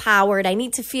to be empowered. I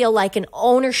need to feel like an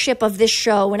ownership of this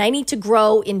show, and I need to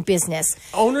grow in business.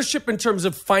 Ownership in terms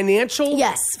of financial?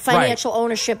 Yes, financial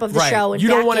ownership of the show. And you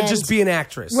don't want to just be an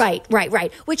actress.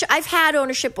 Right. Which I've had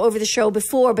ownership over the show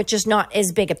before, but just not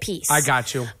as big a piece. I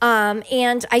got you.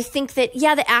 And I think that,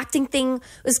 the acting thing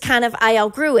was kind of, I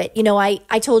outgrew it.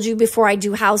 I told you before, I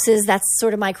do houses. That's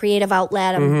sort of my creative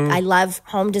outlet. I love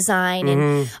home design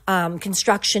and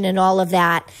construction and all of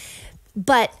that.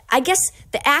 But I guess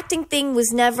the acting thing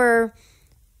was never,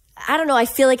 I don't know, I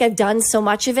feel like I've done so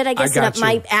much of it. I guess that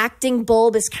my acting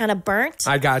bulb is kind of burnt.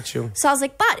 I got you. So I was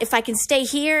like, but if I can stay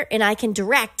here and I can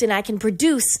direct and I can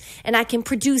produce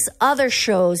other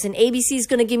shows, and ABC is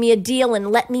going to give me a deal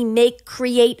and let me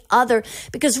create other,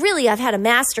 because really I've had a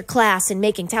master class in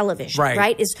making television,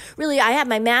 right? I have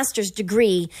my master's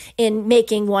degree in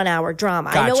making 1 hour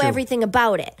drama. I know everything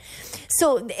about it.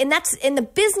 So, and that's in the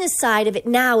business side of it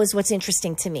now is what's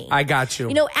interesting to me. I got you.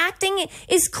 Acting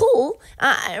is cool.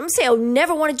 I'm going to say I would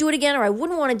never want to do it again, or I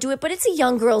wouldn't want to do it, but it's a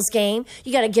young girl's game.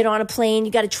 You got to get on a plane.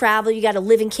 You got to travel. You got to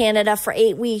live in Canada for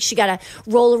 8 weeks. You got to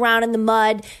roll around in the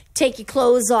mud, take your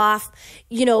clothes off,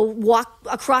 walk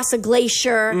across a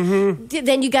glacier.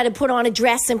 Then you got to put on a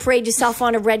dress and parade yourself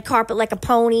on a red carpet like a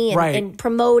pony and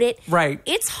promote it. Right.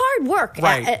 It's hard work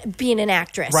being an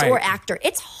actress or actor.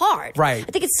 It's hard. Right.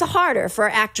 I think it's harder for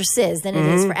actresses than it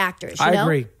is for actors. I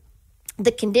agree.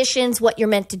 The conditions, what you're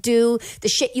meant to do, the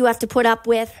shit you have to put up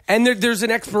with. And there's an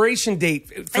expiration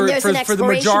date for the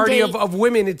majority of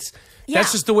women.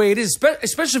 That's just the way it is,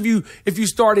 especially if you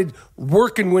started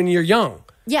working when you're young.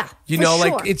 Yeah,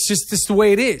 it's just the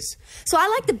way it is. So I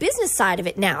like the business side of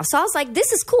it now. So I was like,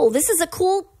 this is cool. This is a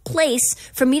cool place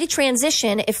for me to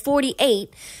transition at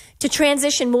 48, to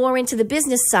transition more into the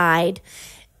business side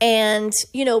and,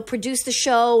 produce the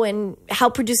show and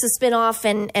help produce a spinoff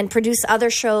and produce other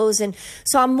shows. And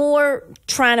so I'm more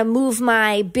trying to move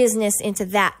my business into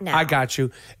that now. I got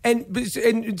you.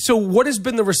 And so what has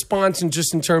been the response in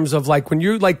terms of when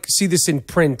you see this in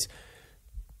print?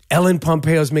 Ellen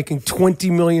Pompeo is making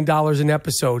 $20 million an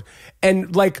episode.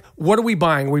 And what are we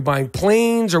buying? Are we buying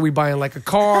planes? Are we buying a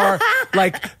car?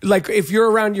 If you're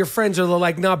around your friends, are they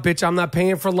like, nah, bitch, I'm not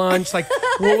paying for lunch.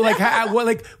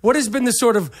 What has been the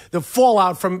sort of the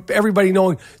fallout from everybody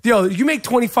knowing, you make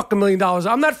 $20 million.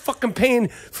 I'm not fucking paying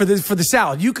for the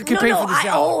salad. You can pay for the salad. I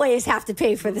always have to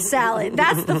pay for the salad.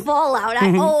 That's the fallout.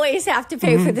 I always have to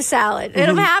pay for the salad.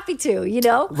 And I'm happy to,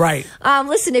 Right.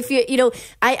 Listen, if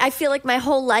I feel like my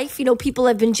whole life, people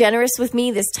have been generous with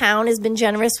me. This town has been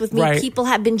generous with me. Right. People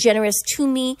have been generous to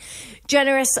me,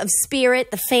 generous of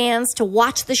spirit, the fans, to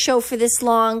watch the show for this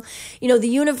long. The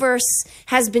universe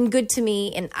has been good to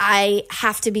me, and I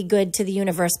have to be good to the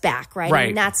universe back, right?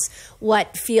 And that's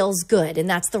what feels good, and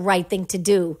that's the right thing to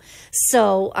do.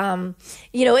 So,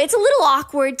 it's a little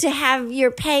awkward to have your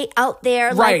pay out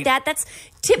there like that. That's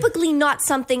typically not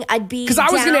something I'd be. Because I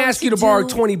was going to ask you to borrow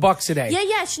 $20 a day.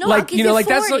 Yeah. No, I'll give you 40.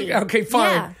 That's okay,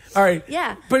 fine. Yeah. All right.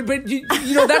 Yeah. But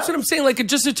that's what I'm saying.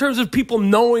 Just in terms of people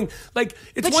knowing, it's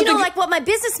but one thing. What my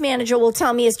business manager will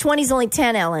tell me is 20's only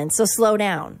 10, Ellen. So slow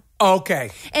down.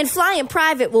 Okay. And flying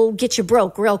private will get you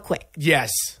broke real quick.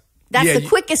 Yes. That's the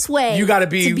quickest way. You got to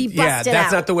be busted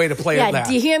that's out. not the way to play it. Yeah.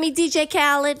 Do you hear me, DJ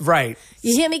Khaled? Right.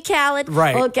 You hear me, Khaled?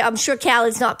 Right. Okay, I'm sure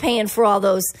Khaled's not paying for all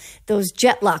those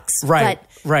jet lucks. Right.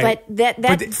 But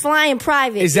that flying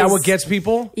private is that what gets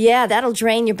people? Yeah, that'll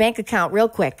drain your bank account real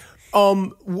quick. So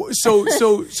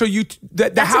you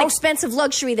that's house, an expensive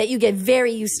luxury that you get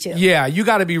very used to. Yeah, you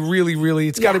got to be really.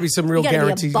 It's got to be some real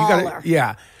guarantees.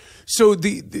 So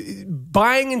the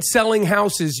buying and selling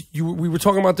houses, we were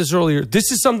talking about this earlier.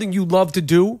 This is something you love to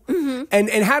do,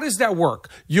 and how does that work?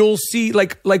 You'll see,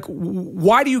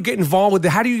 why do you get involved with that?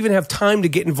 How do you even have time to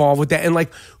get involved with that? And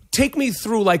take me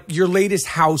through your latest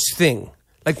house thing.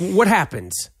 What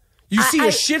happens? You see a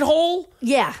shithole?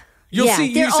 Yeah. You'll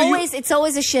see. It's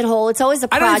always a shithole. It's always a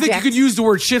project. I don't think you could use the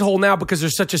word shithole now because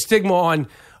there's such a stigma on.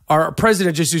 Our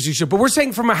president just used shit, but we're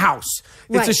saying from a house.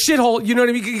 It's a shithole. You know what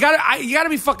I mean? You gotta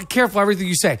be fucking careful everything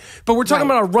you say. But we're talking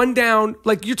about a rundown.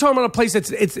 You're talking about a place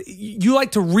you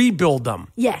like to rebuild them.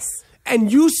 Yes.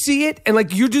 and you see it, and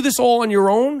like you do this all on your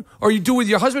own, or you do it with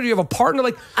your husband, or you have a partner?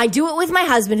 Like I do it with my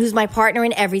husband, who's my partner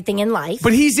in everything in life.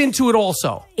 But he's into it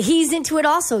also. He's into it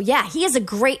also, yeah. He has a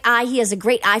great eye. He has a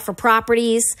great eye for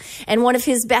properties, and one of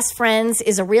his best friends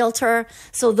is a realtor.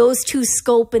 So those two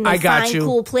scope and they find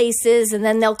cool places, and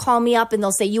then they'll call me up and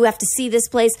they'll say, you have to see this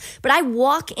place. But I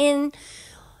walk in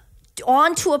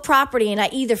onto a property and I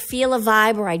either feel a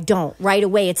vibe or I don't right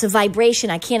away. It's a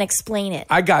vibration. I can't explain it.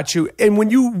 I got you. And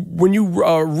when you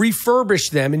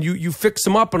refurbish them and you fix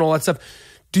them up and all that stuff,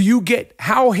 do you get,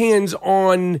 how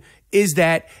hands-on is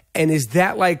that? And is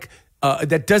that like,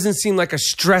 that doesn't seem like a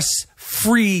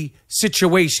stress-free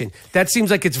situation. That seems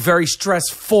like it's very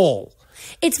stressful.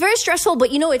 It's very stressful,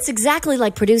 but you know, it's exactly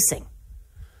like producing.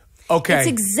 Okay. It's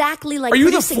exactly like Are you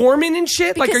producing. the foreman and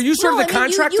shit? Because, like, are you sort of the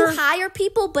contractor? You hire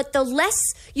people, but the less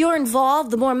you're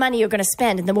involved, the more money you're going to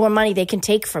spend and the more money they can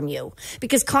take from you.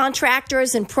 Because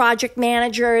contractors and project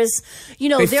managers, you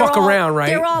know, they're fuck around, right?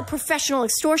 They're all professional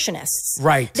extortionists.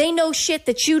 Right. They know shit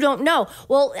that you don't know.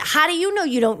 Well, how do you know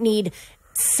you don't need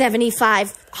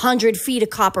 7,500 feet of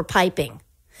copper piping?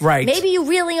 Right. Maybe you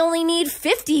really only need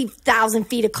 50,000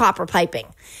 feet of copper piping.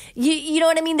 You know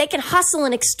what I mean? They can hustle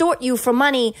and extort you for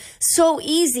money so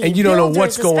easy. And you don't know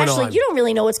what's going on. You don't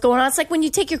really know what's going on. It's like when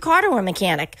you take your car to a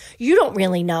mechanic. You don't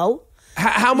really know.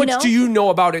 How much do you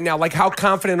know about it now? Like, how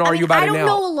confident are you about it now? I don't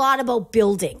know a lot about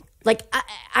building. Like,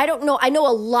 I don't know. I know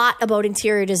a lot about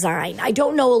interior design. I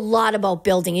don't know a lot about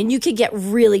building. And you could get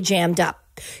really jammed up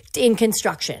in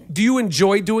construction. Do you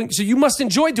enjoy doing? So you must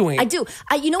enjoy doing it. I do.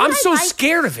 You know what I'm so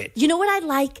scared of it. You know what I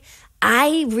like?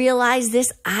 I realize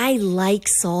this. I like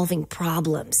solving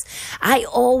problems. I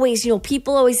always, you know,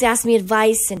 people always ask me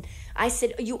advice, and I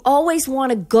said, you always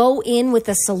want to go in with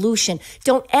a solution.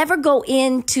 Don't ever go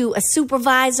into a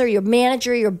supervisor, your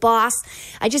manager, your boss.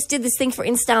 I just did this thing for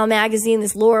InStyle magazine,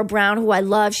 this Laura Brown, who I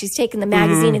love. She's taken the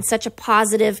magazine in such a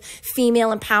positive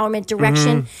female empowerment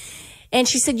direction. And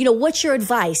she said, you know, what's your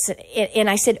advice?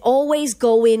 And I said, always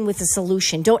go in with a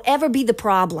solution. Don't ever be the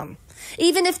problem.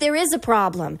 Even if there is a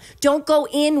problem, don't go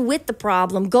in with the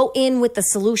problem. Go in with the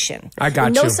solution. I got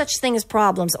you. No such thing as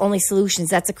problems, only solutions.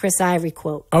 That's a Chris Ivory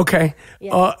quote. Okay.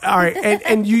 Yeah. All right.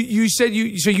 And you said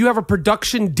so you have a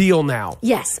production deal now.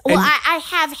 Yes. Well, I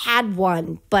have had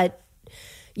one, but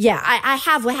yeah, I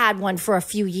have had one for a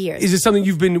few years. Is it something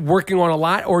you've been working on a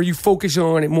lot, or are you focusing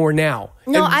on it more now?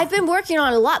 No, I've been working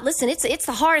on it a lot. Listen, it's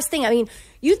the hardest thing. I mean,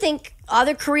 you think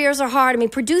other careers are hard. I mean,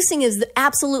 producing is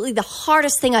absolutely the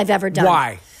hardest thing I've ever done.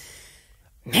 Why?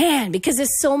 Man, because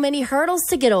there's so many hurdles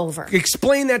to get over.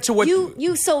 Explain that to what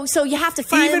so you have to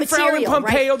find the material. Even for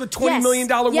Pompeo, right? The $20 million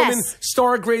woman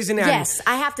star of Grey's Anatomy. Yes,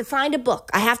 I have to find a book.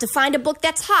 I have to find a book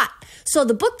that's hot. So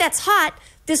the book that's hot,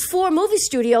 there's 4 movie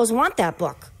studios want that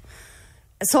book.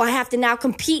 So I have to now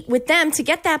compete with them to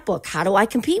get that book. How do I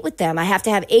compete with them? I have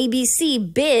to have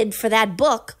ABC bid for that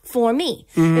book for me.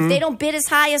 If they don't bid as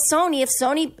high as Sony, if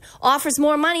Sony offers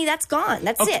more money, that's gone.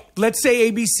 That's it. Let's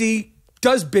say ABC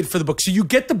does bid for the book. So you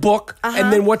get the book,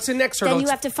 and then what's the next hurdle? Then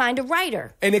you have to find a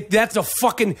writer. And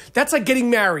that's like getting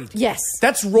married. Yes.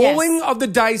 That's rolling of the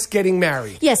dice getting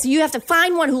married. Yes, you have to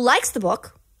find one who likes the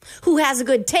book, who has a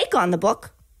good take on the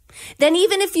book. Then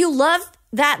even if you love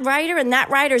that writer and that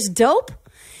writer's dope,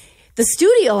 the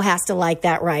studio has to like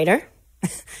that writer.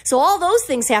 So all those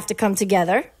things have to come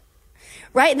together,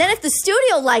 right? And then if the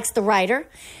studio likes the writer,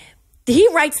 he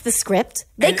writes the script.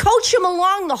 They coach him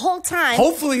along the whole time.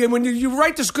 Hopefully, and when you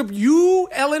write the script, you,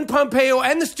 Ellen Pompeo,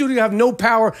 and the studio have no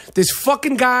power. This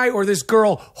fucking guy or this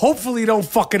girl, hopefully don't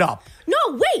fuck it up. No,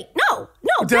 wait, no.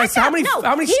 How many?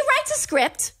 He writes a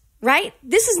script, right?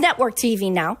 This is network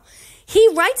TV now. He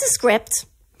writes a script.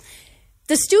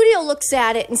 The studio looks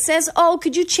at it and says, oh,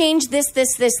 could you change this?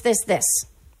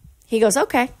 He goes,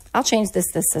 okay, I'll change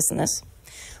this, and this.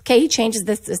 Okay, he changes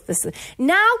this.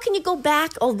 Now can you go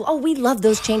back? Oh, we love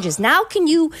those changes. Now can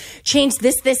you change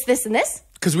this, and this?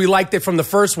 Because we liked it from the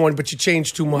first one, but you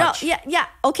changed too much. No, yeah.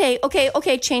 Okay.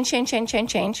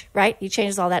 Change, right? He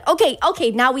changes all that. Okay,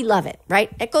 now we love it,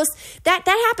 right? It goes, that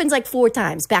happens like 4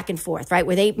 times back and forth, right?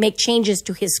 Where they make changes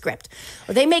to his script.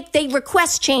 Or they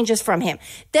request changes from him.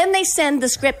 Then they send the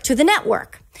script to the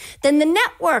network. Then the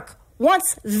network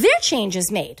wants their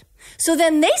changes made. So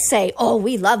then they say, oh,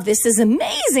 we love this. This is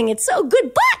amazing. It's so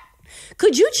good. But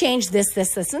could you change this,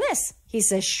 and this? He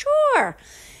says, sure.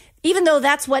 Even though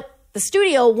that's what the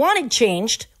studio wanted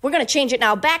changed, we're going to change it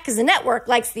now back because the network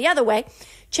likes the other way.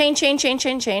 Change.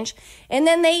 And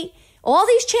then all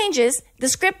these changes, the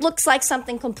script looks like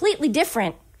something completely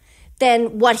different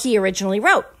than what he originally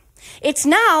wrote. It's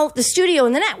now the studio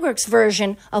and the network's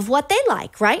version of what they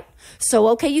like, right? So,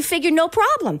 okay, you figured no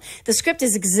problem. The script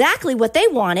is exactly what they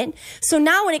wanted. So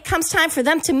now when it comes time for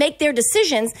them to make their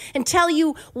decisions and tell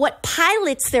you what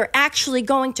pilots they're actually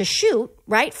going to shoot,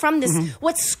 right, from this,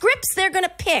 what scripts they're going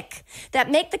to pick that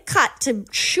make the cut to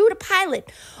shoot a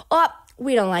pilot, oh,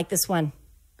 we don't like this one.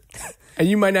 And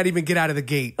you might not even get out of the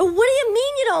gate. What do you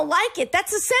mean you don't like it?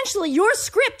 That's essentially your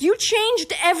script. You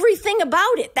changed everything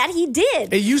about it that he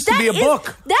did. It used to be a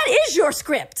book. That is your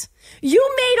script.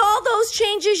 You made all those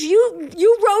changes.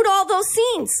 You wrote all those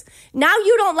scenes. Now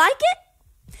you don't like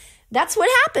it? That's what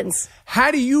happens.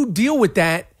 How do you deal with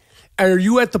that? Are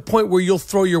you at the point where you'll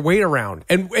throw your weight around?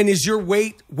 And is your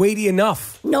weight weighty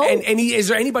enough? No. And is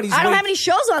there anybody's I don't weight? have any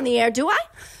shows on the air, do I?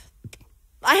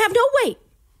 I have no weight.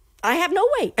 I have no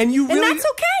weight. And that's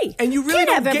okay. And you really Can't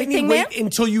don't have get any everything, weight man.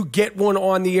 until you get one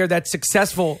on the air that's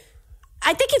successful.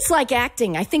 I think it's like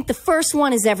acting. I think the first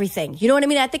one is everything. You know what I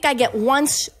mean? I think I get one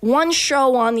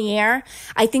show on the air.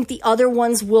 I think the other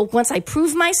ones will, once I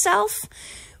prove myself,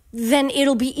 then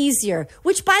it'll be easier.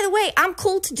 Which, by the way, I'm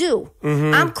cool to do.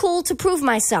 I'm cool to prove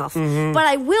myself. But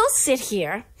I will sit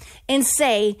here and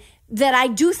say that I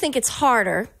do think it's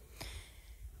harder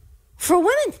for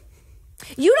women.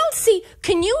 You don't see,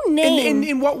 can you name...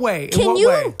 In what way? Can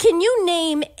you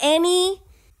name any...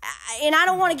 And I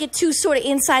don't want to get too sort of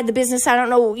inside the business. I don't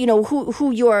know,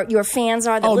 who your fans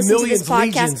are that listen to this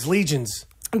podcast. Legions.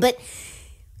 But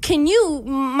can you,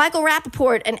 Michael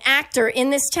Rapaport, an actor in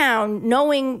this town,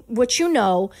 knowing what you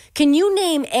know, can you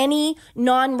name any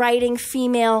non-writing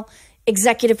female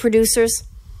executive producers?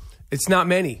 It's not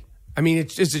many. I mean,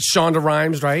 is it Shonda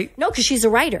Rhimes, right? No, because she's a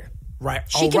writer. Right.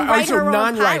 She can write her own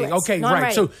non-writing. pilots. Okay, Non-writing.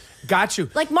 right. So, got you.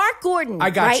 Like Mark Gordon,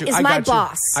 you. is my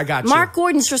boss. I got you. Mark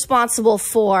Gordon's responsible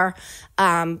for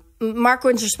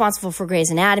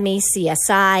Grey's Anatomy,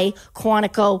 CSI,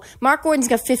 Quantico. Mark Gordon's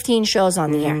got 15 shows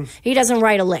on the air. He doesn't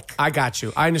write a lick. I got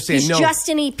you. I understand. He's just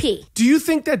an EP. Do you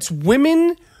think that's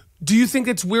women? Do you think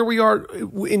that's where we are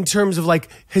in terms of like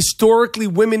historically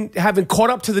women having caught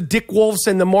up to the Dick Wolfs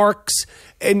and the Marks?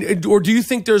 Or do you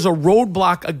think there's a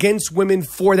roadblock against women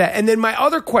for that? And then my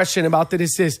other question about that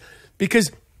is this,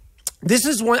 because this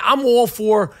is one I'm all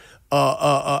for.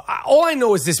 All I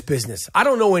know is this business. I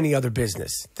don't know any other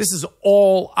business. This is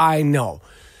all I know.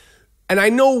 And I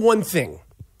know one thing.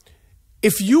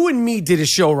 If you and me did a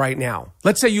show right now,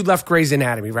 let's say you left Grey's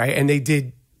Anatomy, right? And they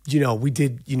did, we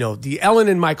did, the Ellen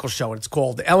and Michael show, and it's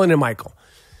called Ellen and Michael.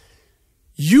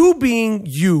 You being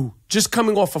you, just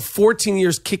coming off of 14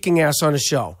 years kicking ass on a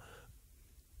show,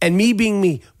 and me being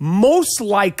me, most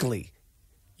likely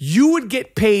you would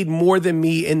get paid more than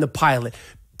me in the pilot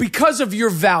because of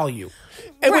your value.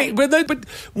 And right. Wait, but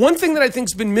one thing that I think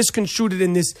has been misconstrued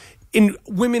in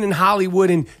women in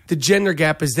Hollywood and the gender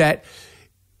gap is that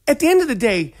at the end of the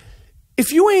day,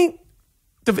 if you ain't,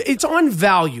 it's on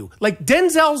value. Like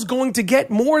Denzel's going to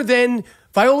get more than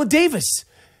Viola Davis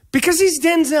because he's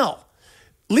Denzel.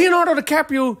 Leonardo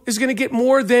DiCaprio is going to get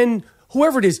more than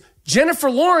whoever it is. Jennifer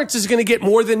Lawrence is going to get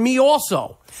more than me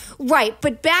also. Right,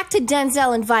 but back to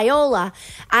Denzel and Viola,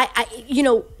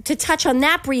 to touch on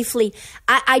that briefly,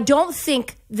 I don't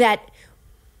think that,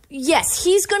 yes,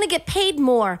 he's going to get paid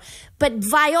more, but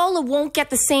Viola won't get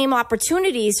the same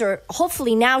opportunities, or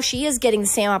hopefully now she is getting the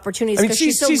same opportunities because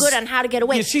she's so good on How to Get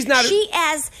Away. Yeah, she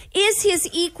is his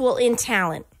equal in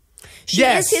talent. She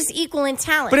is his equal in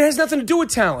talent. But it has nothing to do with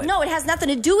talent. No, it has nothing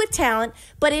to do with talent,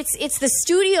 but it's the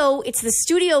studio,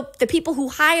 the people who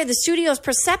hire the studio's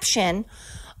perception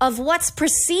of what's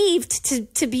perceived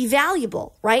to be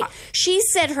valuable, right? She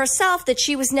said herself that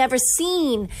she was never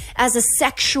seen as a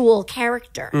sexual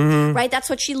character, right? That's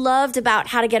what she loved about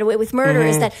How to Get Away with Murder,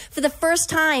 is that for the first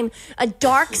time, a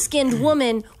dark-skinned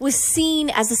woman was seen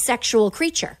as a sexual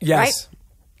creature, right?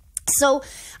 So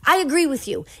I agree with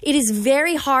you. It is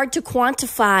very hard to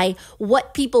quantify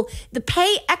what the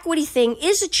pay equity thing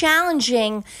is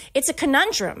it's a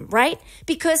conundrum, right?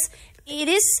 Because it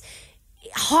is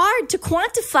hard to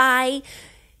quantify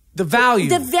the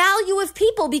value of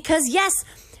people, because yes,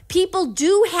 people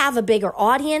do have a bigger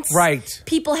audience. Right.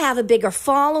 People have a bigger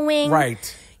following.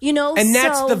 Right. And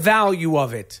that's the value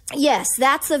of it. Yes,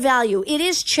 that's the value. It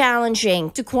is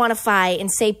challenging to quantify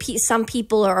and say some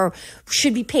people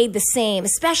should be paid the same,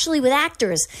 especially with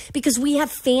actors, because we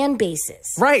have fan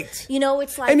bases. Right.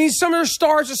 It's like... I mean, some are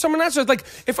stars or someone else. Like,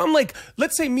 if I'm like,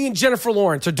 let's say me and Jennifer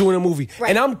Lawrence are doing a movie,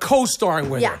 and I'm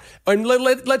co-starring with her. And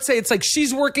let's say it's like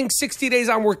she's working 60 days,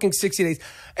 I'm working 60 days.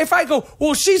 If I go,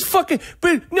 well, she's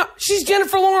she's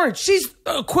Jennifer Lawrence. She's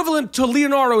equivalent to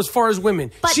Leonardo as far as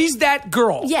women. She's that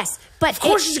girl. Yes, but of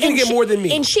course she's going to get more than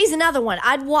me. And she's another one.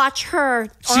 I'd watch her.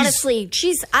 Honestly,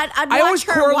 I'd watch I always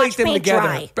her correlate watch them paint together.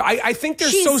 dry. But I think they're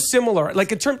so similar.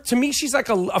 Like to me, she's like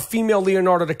a female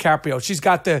Leonardo DiCaprio. She's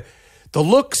got the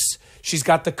looks. She's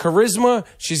got the charisma.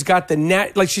 She's got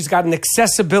she's got an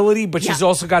accessibility, but she's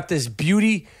also got this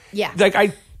beauty. Yeah. Like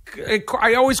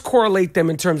I always correlate them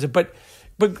in terms of, but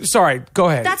sorry, go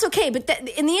ahead. That's okay. But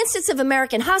in the instance of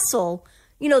American Hustle,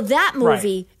 that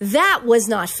movie, that was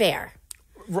not fair.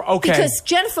 Okay. Because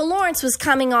Jennifer Lawrence was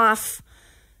coming off.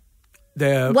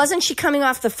 Wasn't she coming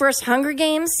off the first Hunger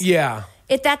Games? Yeah.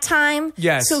 At that time?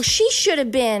 Yes. So she should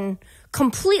have been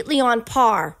completely on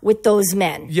par with those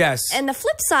men. Yes. And the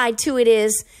flip side to it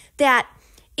is that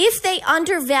if they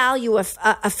undervalue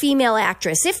a female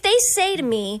actress, if they say to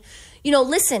me,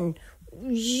 listen,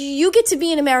 you get to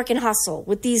be an American Hustle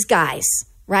with these guys,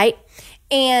 right?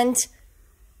 And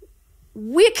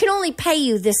we can only pay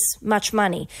you this much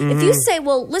money. If you say,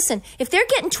 well, listen, if they're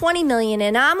getting $20 million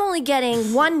and I'm only getting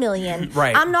 $1 million,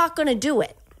 I'm not going to do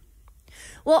it.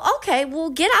 Well, okay, well,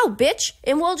 get out, bitch,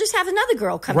 and we'll just have another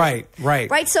girl come in.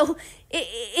 Right. So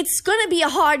it's going to be a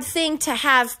hard thing to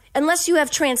have unless you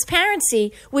have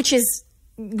transparency, which is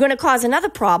going to cause another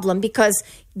problem because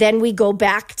then we go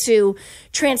back to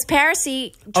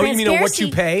transparency. Oh, you mean what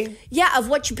you pay? Yeah, of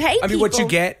what you pay people. I mean, what you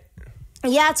get?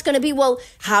 Yeah, it's going to be, well,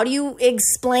 how do you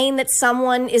explain that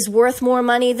someone is worth more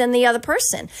money than the other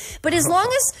person? But as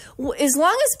long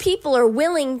as people are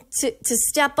willing to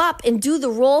step up and do the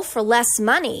role for less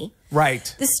money,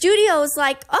 right? The studio is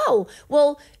like, oh,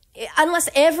 well, unless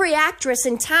every actress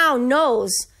in town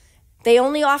knows they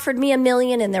only offered me $1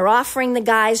 million and they're offering the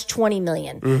guys $20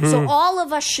 million. So all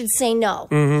of us should say no.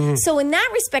 So in that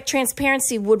respect,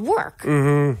 transparency would work.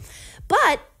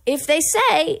 But if they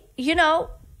say,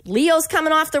 Leo's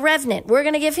coming off The Revenant, we're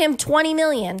going to give him $20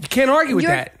 million. You can't argue with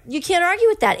that. You can't argue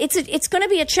with that. It's going to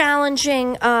be a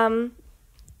challenging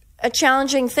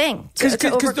thing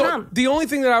to overcome. The only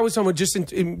thing that I was talking about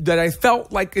that I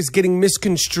felt like is getting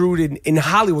misconstrued in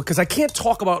Hollywood, because I can't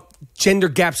talk about gender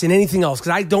gaps in anything else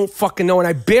because I don't fucking know, and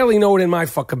I barely know it in my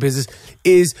fucking business,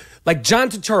 is like John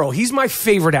Turturro. He's my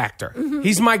favorite actor.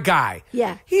 He's my guy.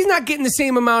 Yeah. He's not getting the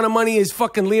same amount of money as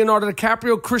fucking Leonardo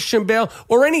DiCaprio, Christian Bale,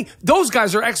 or those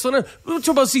guys are excellent. We're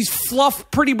talking about these fluff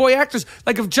pretty boy actors.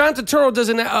 Like if John Turturro does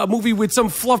a movie with some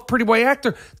fluff pretty boy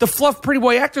actor, the fluff pretty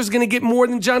boy actor is going to get more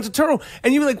than John Turturro.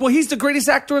 And you're like, well, he's the greatest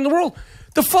actor in the world.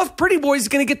 The fluff pretty boy is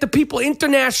going to get the people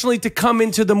internationally to come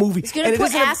into the movie. He's going to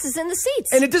put asses in the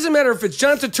seats. And it doesn't matter if it's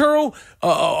John Turturro,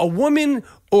 a woman,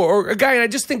 or a guy. And I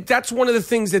just think that's one of the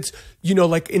things that's,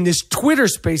 like in this Twitter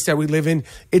space that we live in,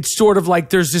 it's sort of like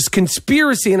there's this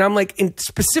conspiracy. And I'm like,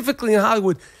 specifically in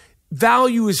Hollywood,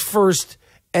 value is first.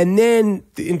 And then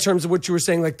in terms of what you were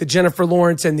saying, like the Jennifer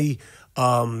Lawrence and the,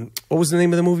 what was the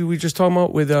name of the movie we were just talking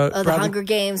about with the Hunger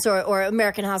Games or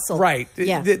American Hustle? Right.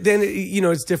 Yeah. Then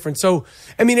it's different. So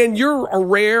I mean, and you're a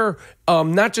rare,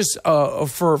 not just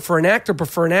for an actor, but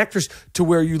for an actress to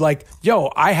where you like,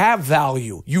 yo, I have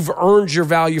value. You've earned your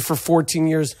value for 14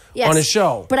 years on a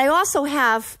show. But I also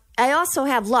have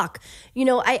luck.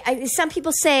 Some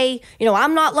people say,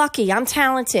 I'm not lucky. I'm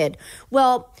talented.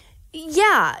 Well.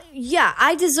 Yeah,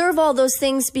 I deserve all those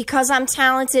things because I'm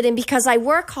talented and because I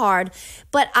work hard,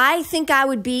 but I think I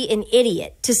would be an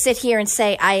idiot to sit here and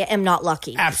say I am not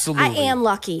lucky. Absolutely. I am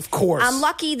lucky. Of course. I'm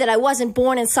lucky that I wasn't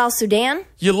born in South Sudan.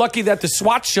 You're lucky that the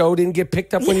SWAT show didn't get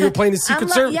picked up when you were playing the Secret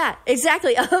Service. Yeah,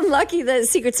 exactly. I'm lucky the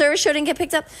Secret Service show didn't get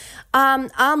picked up.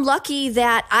 I'm lucky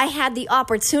that I had the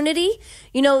opportunity.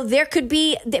 There could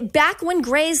be, back when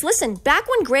Grey's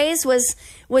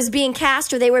was being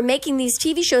cast or they were making these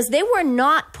TV shows, they were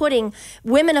not putting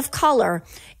women of color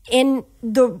in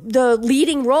the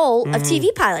leading role of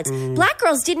TV pilots. Black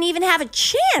girls didn't even have a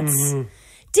chance.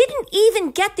 Didn't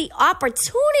even get the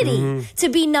opportunity to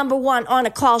be number one on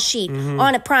a call sheet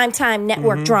on a primetime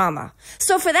network drama.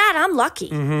 So for that, I'm lucky.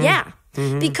 Yeah.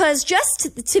 Because just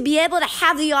to be able to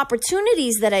have the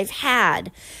opportunities that I've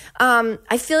had,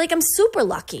 I feel like I'm super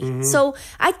lucky. So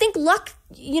I think luck,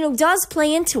 does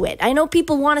play into it. I know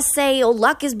people want to say, oh,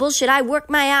 luck is bullshit. I work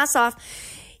my ass off.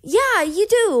 Yeah, you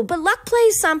do. But luck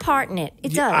plays some part in it.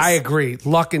 It does. I agree.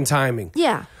 Luck and timing.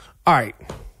 Yeah. All right.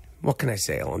 What can I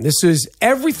say, Ellen? This is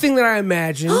everything that I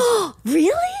imagined.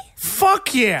 Really?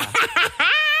 Fuck yeah.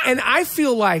 And I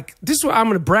feel like, this is what I'm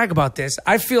going to brag about this.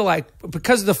 I feel like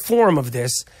because of the form of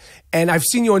this, and I've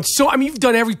seen you on you've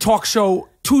done every talk show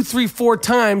 2, 3, 4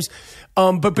 times,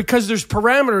 but because there's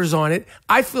parameters on it,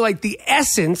 I feel like the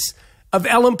essence of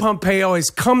Ellen Pompeo has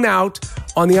come out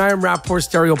on the IamRapaport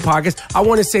Stereo Podcast. I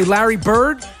want to say, Larry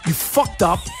Bird, you fucked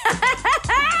up.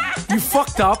 You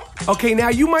fucked up. Okay, now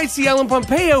you might see Ellen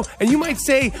Pompeo and you might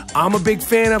say, I'm a big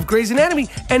fan of Grey's Anatomy,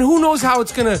 and who knows how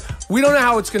it's gonna, we don't know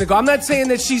how it's gonna go. I'm not saying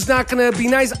that she's not gonna be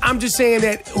nice. I'm just saying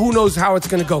that who knows how it's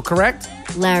gonna go, correct?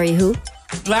 Larry who?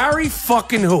 Larry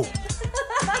fucking who?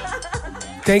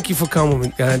 Thank you for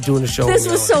coming and doing the show. This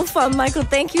was so fun, Michael.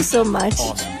 Thank you so much.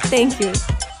 Awesome. Thank you.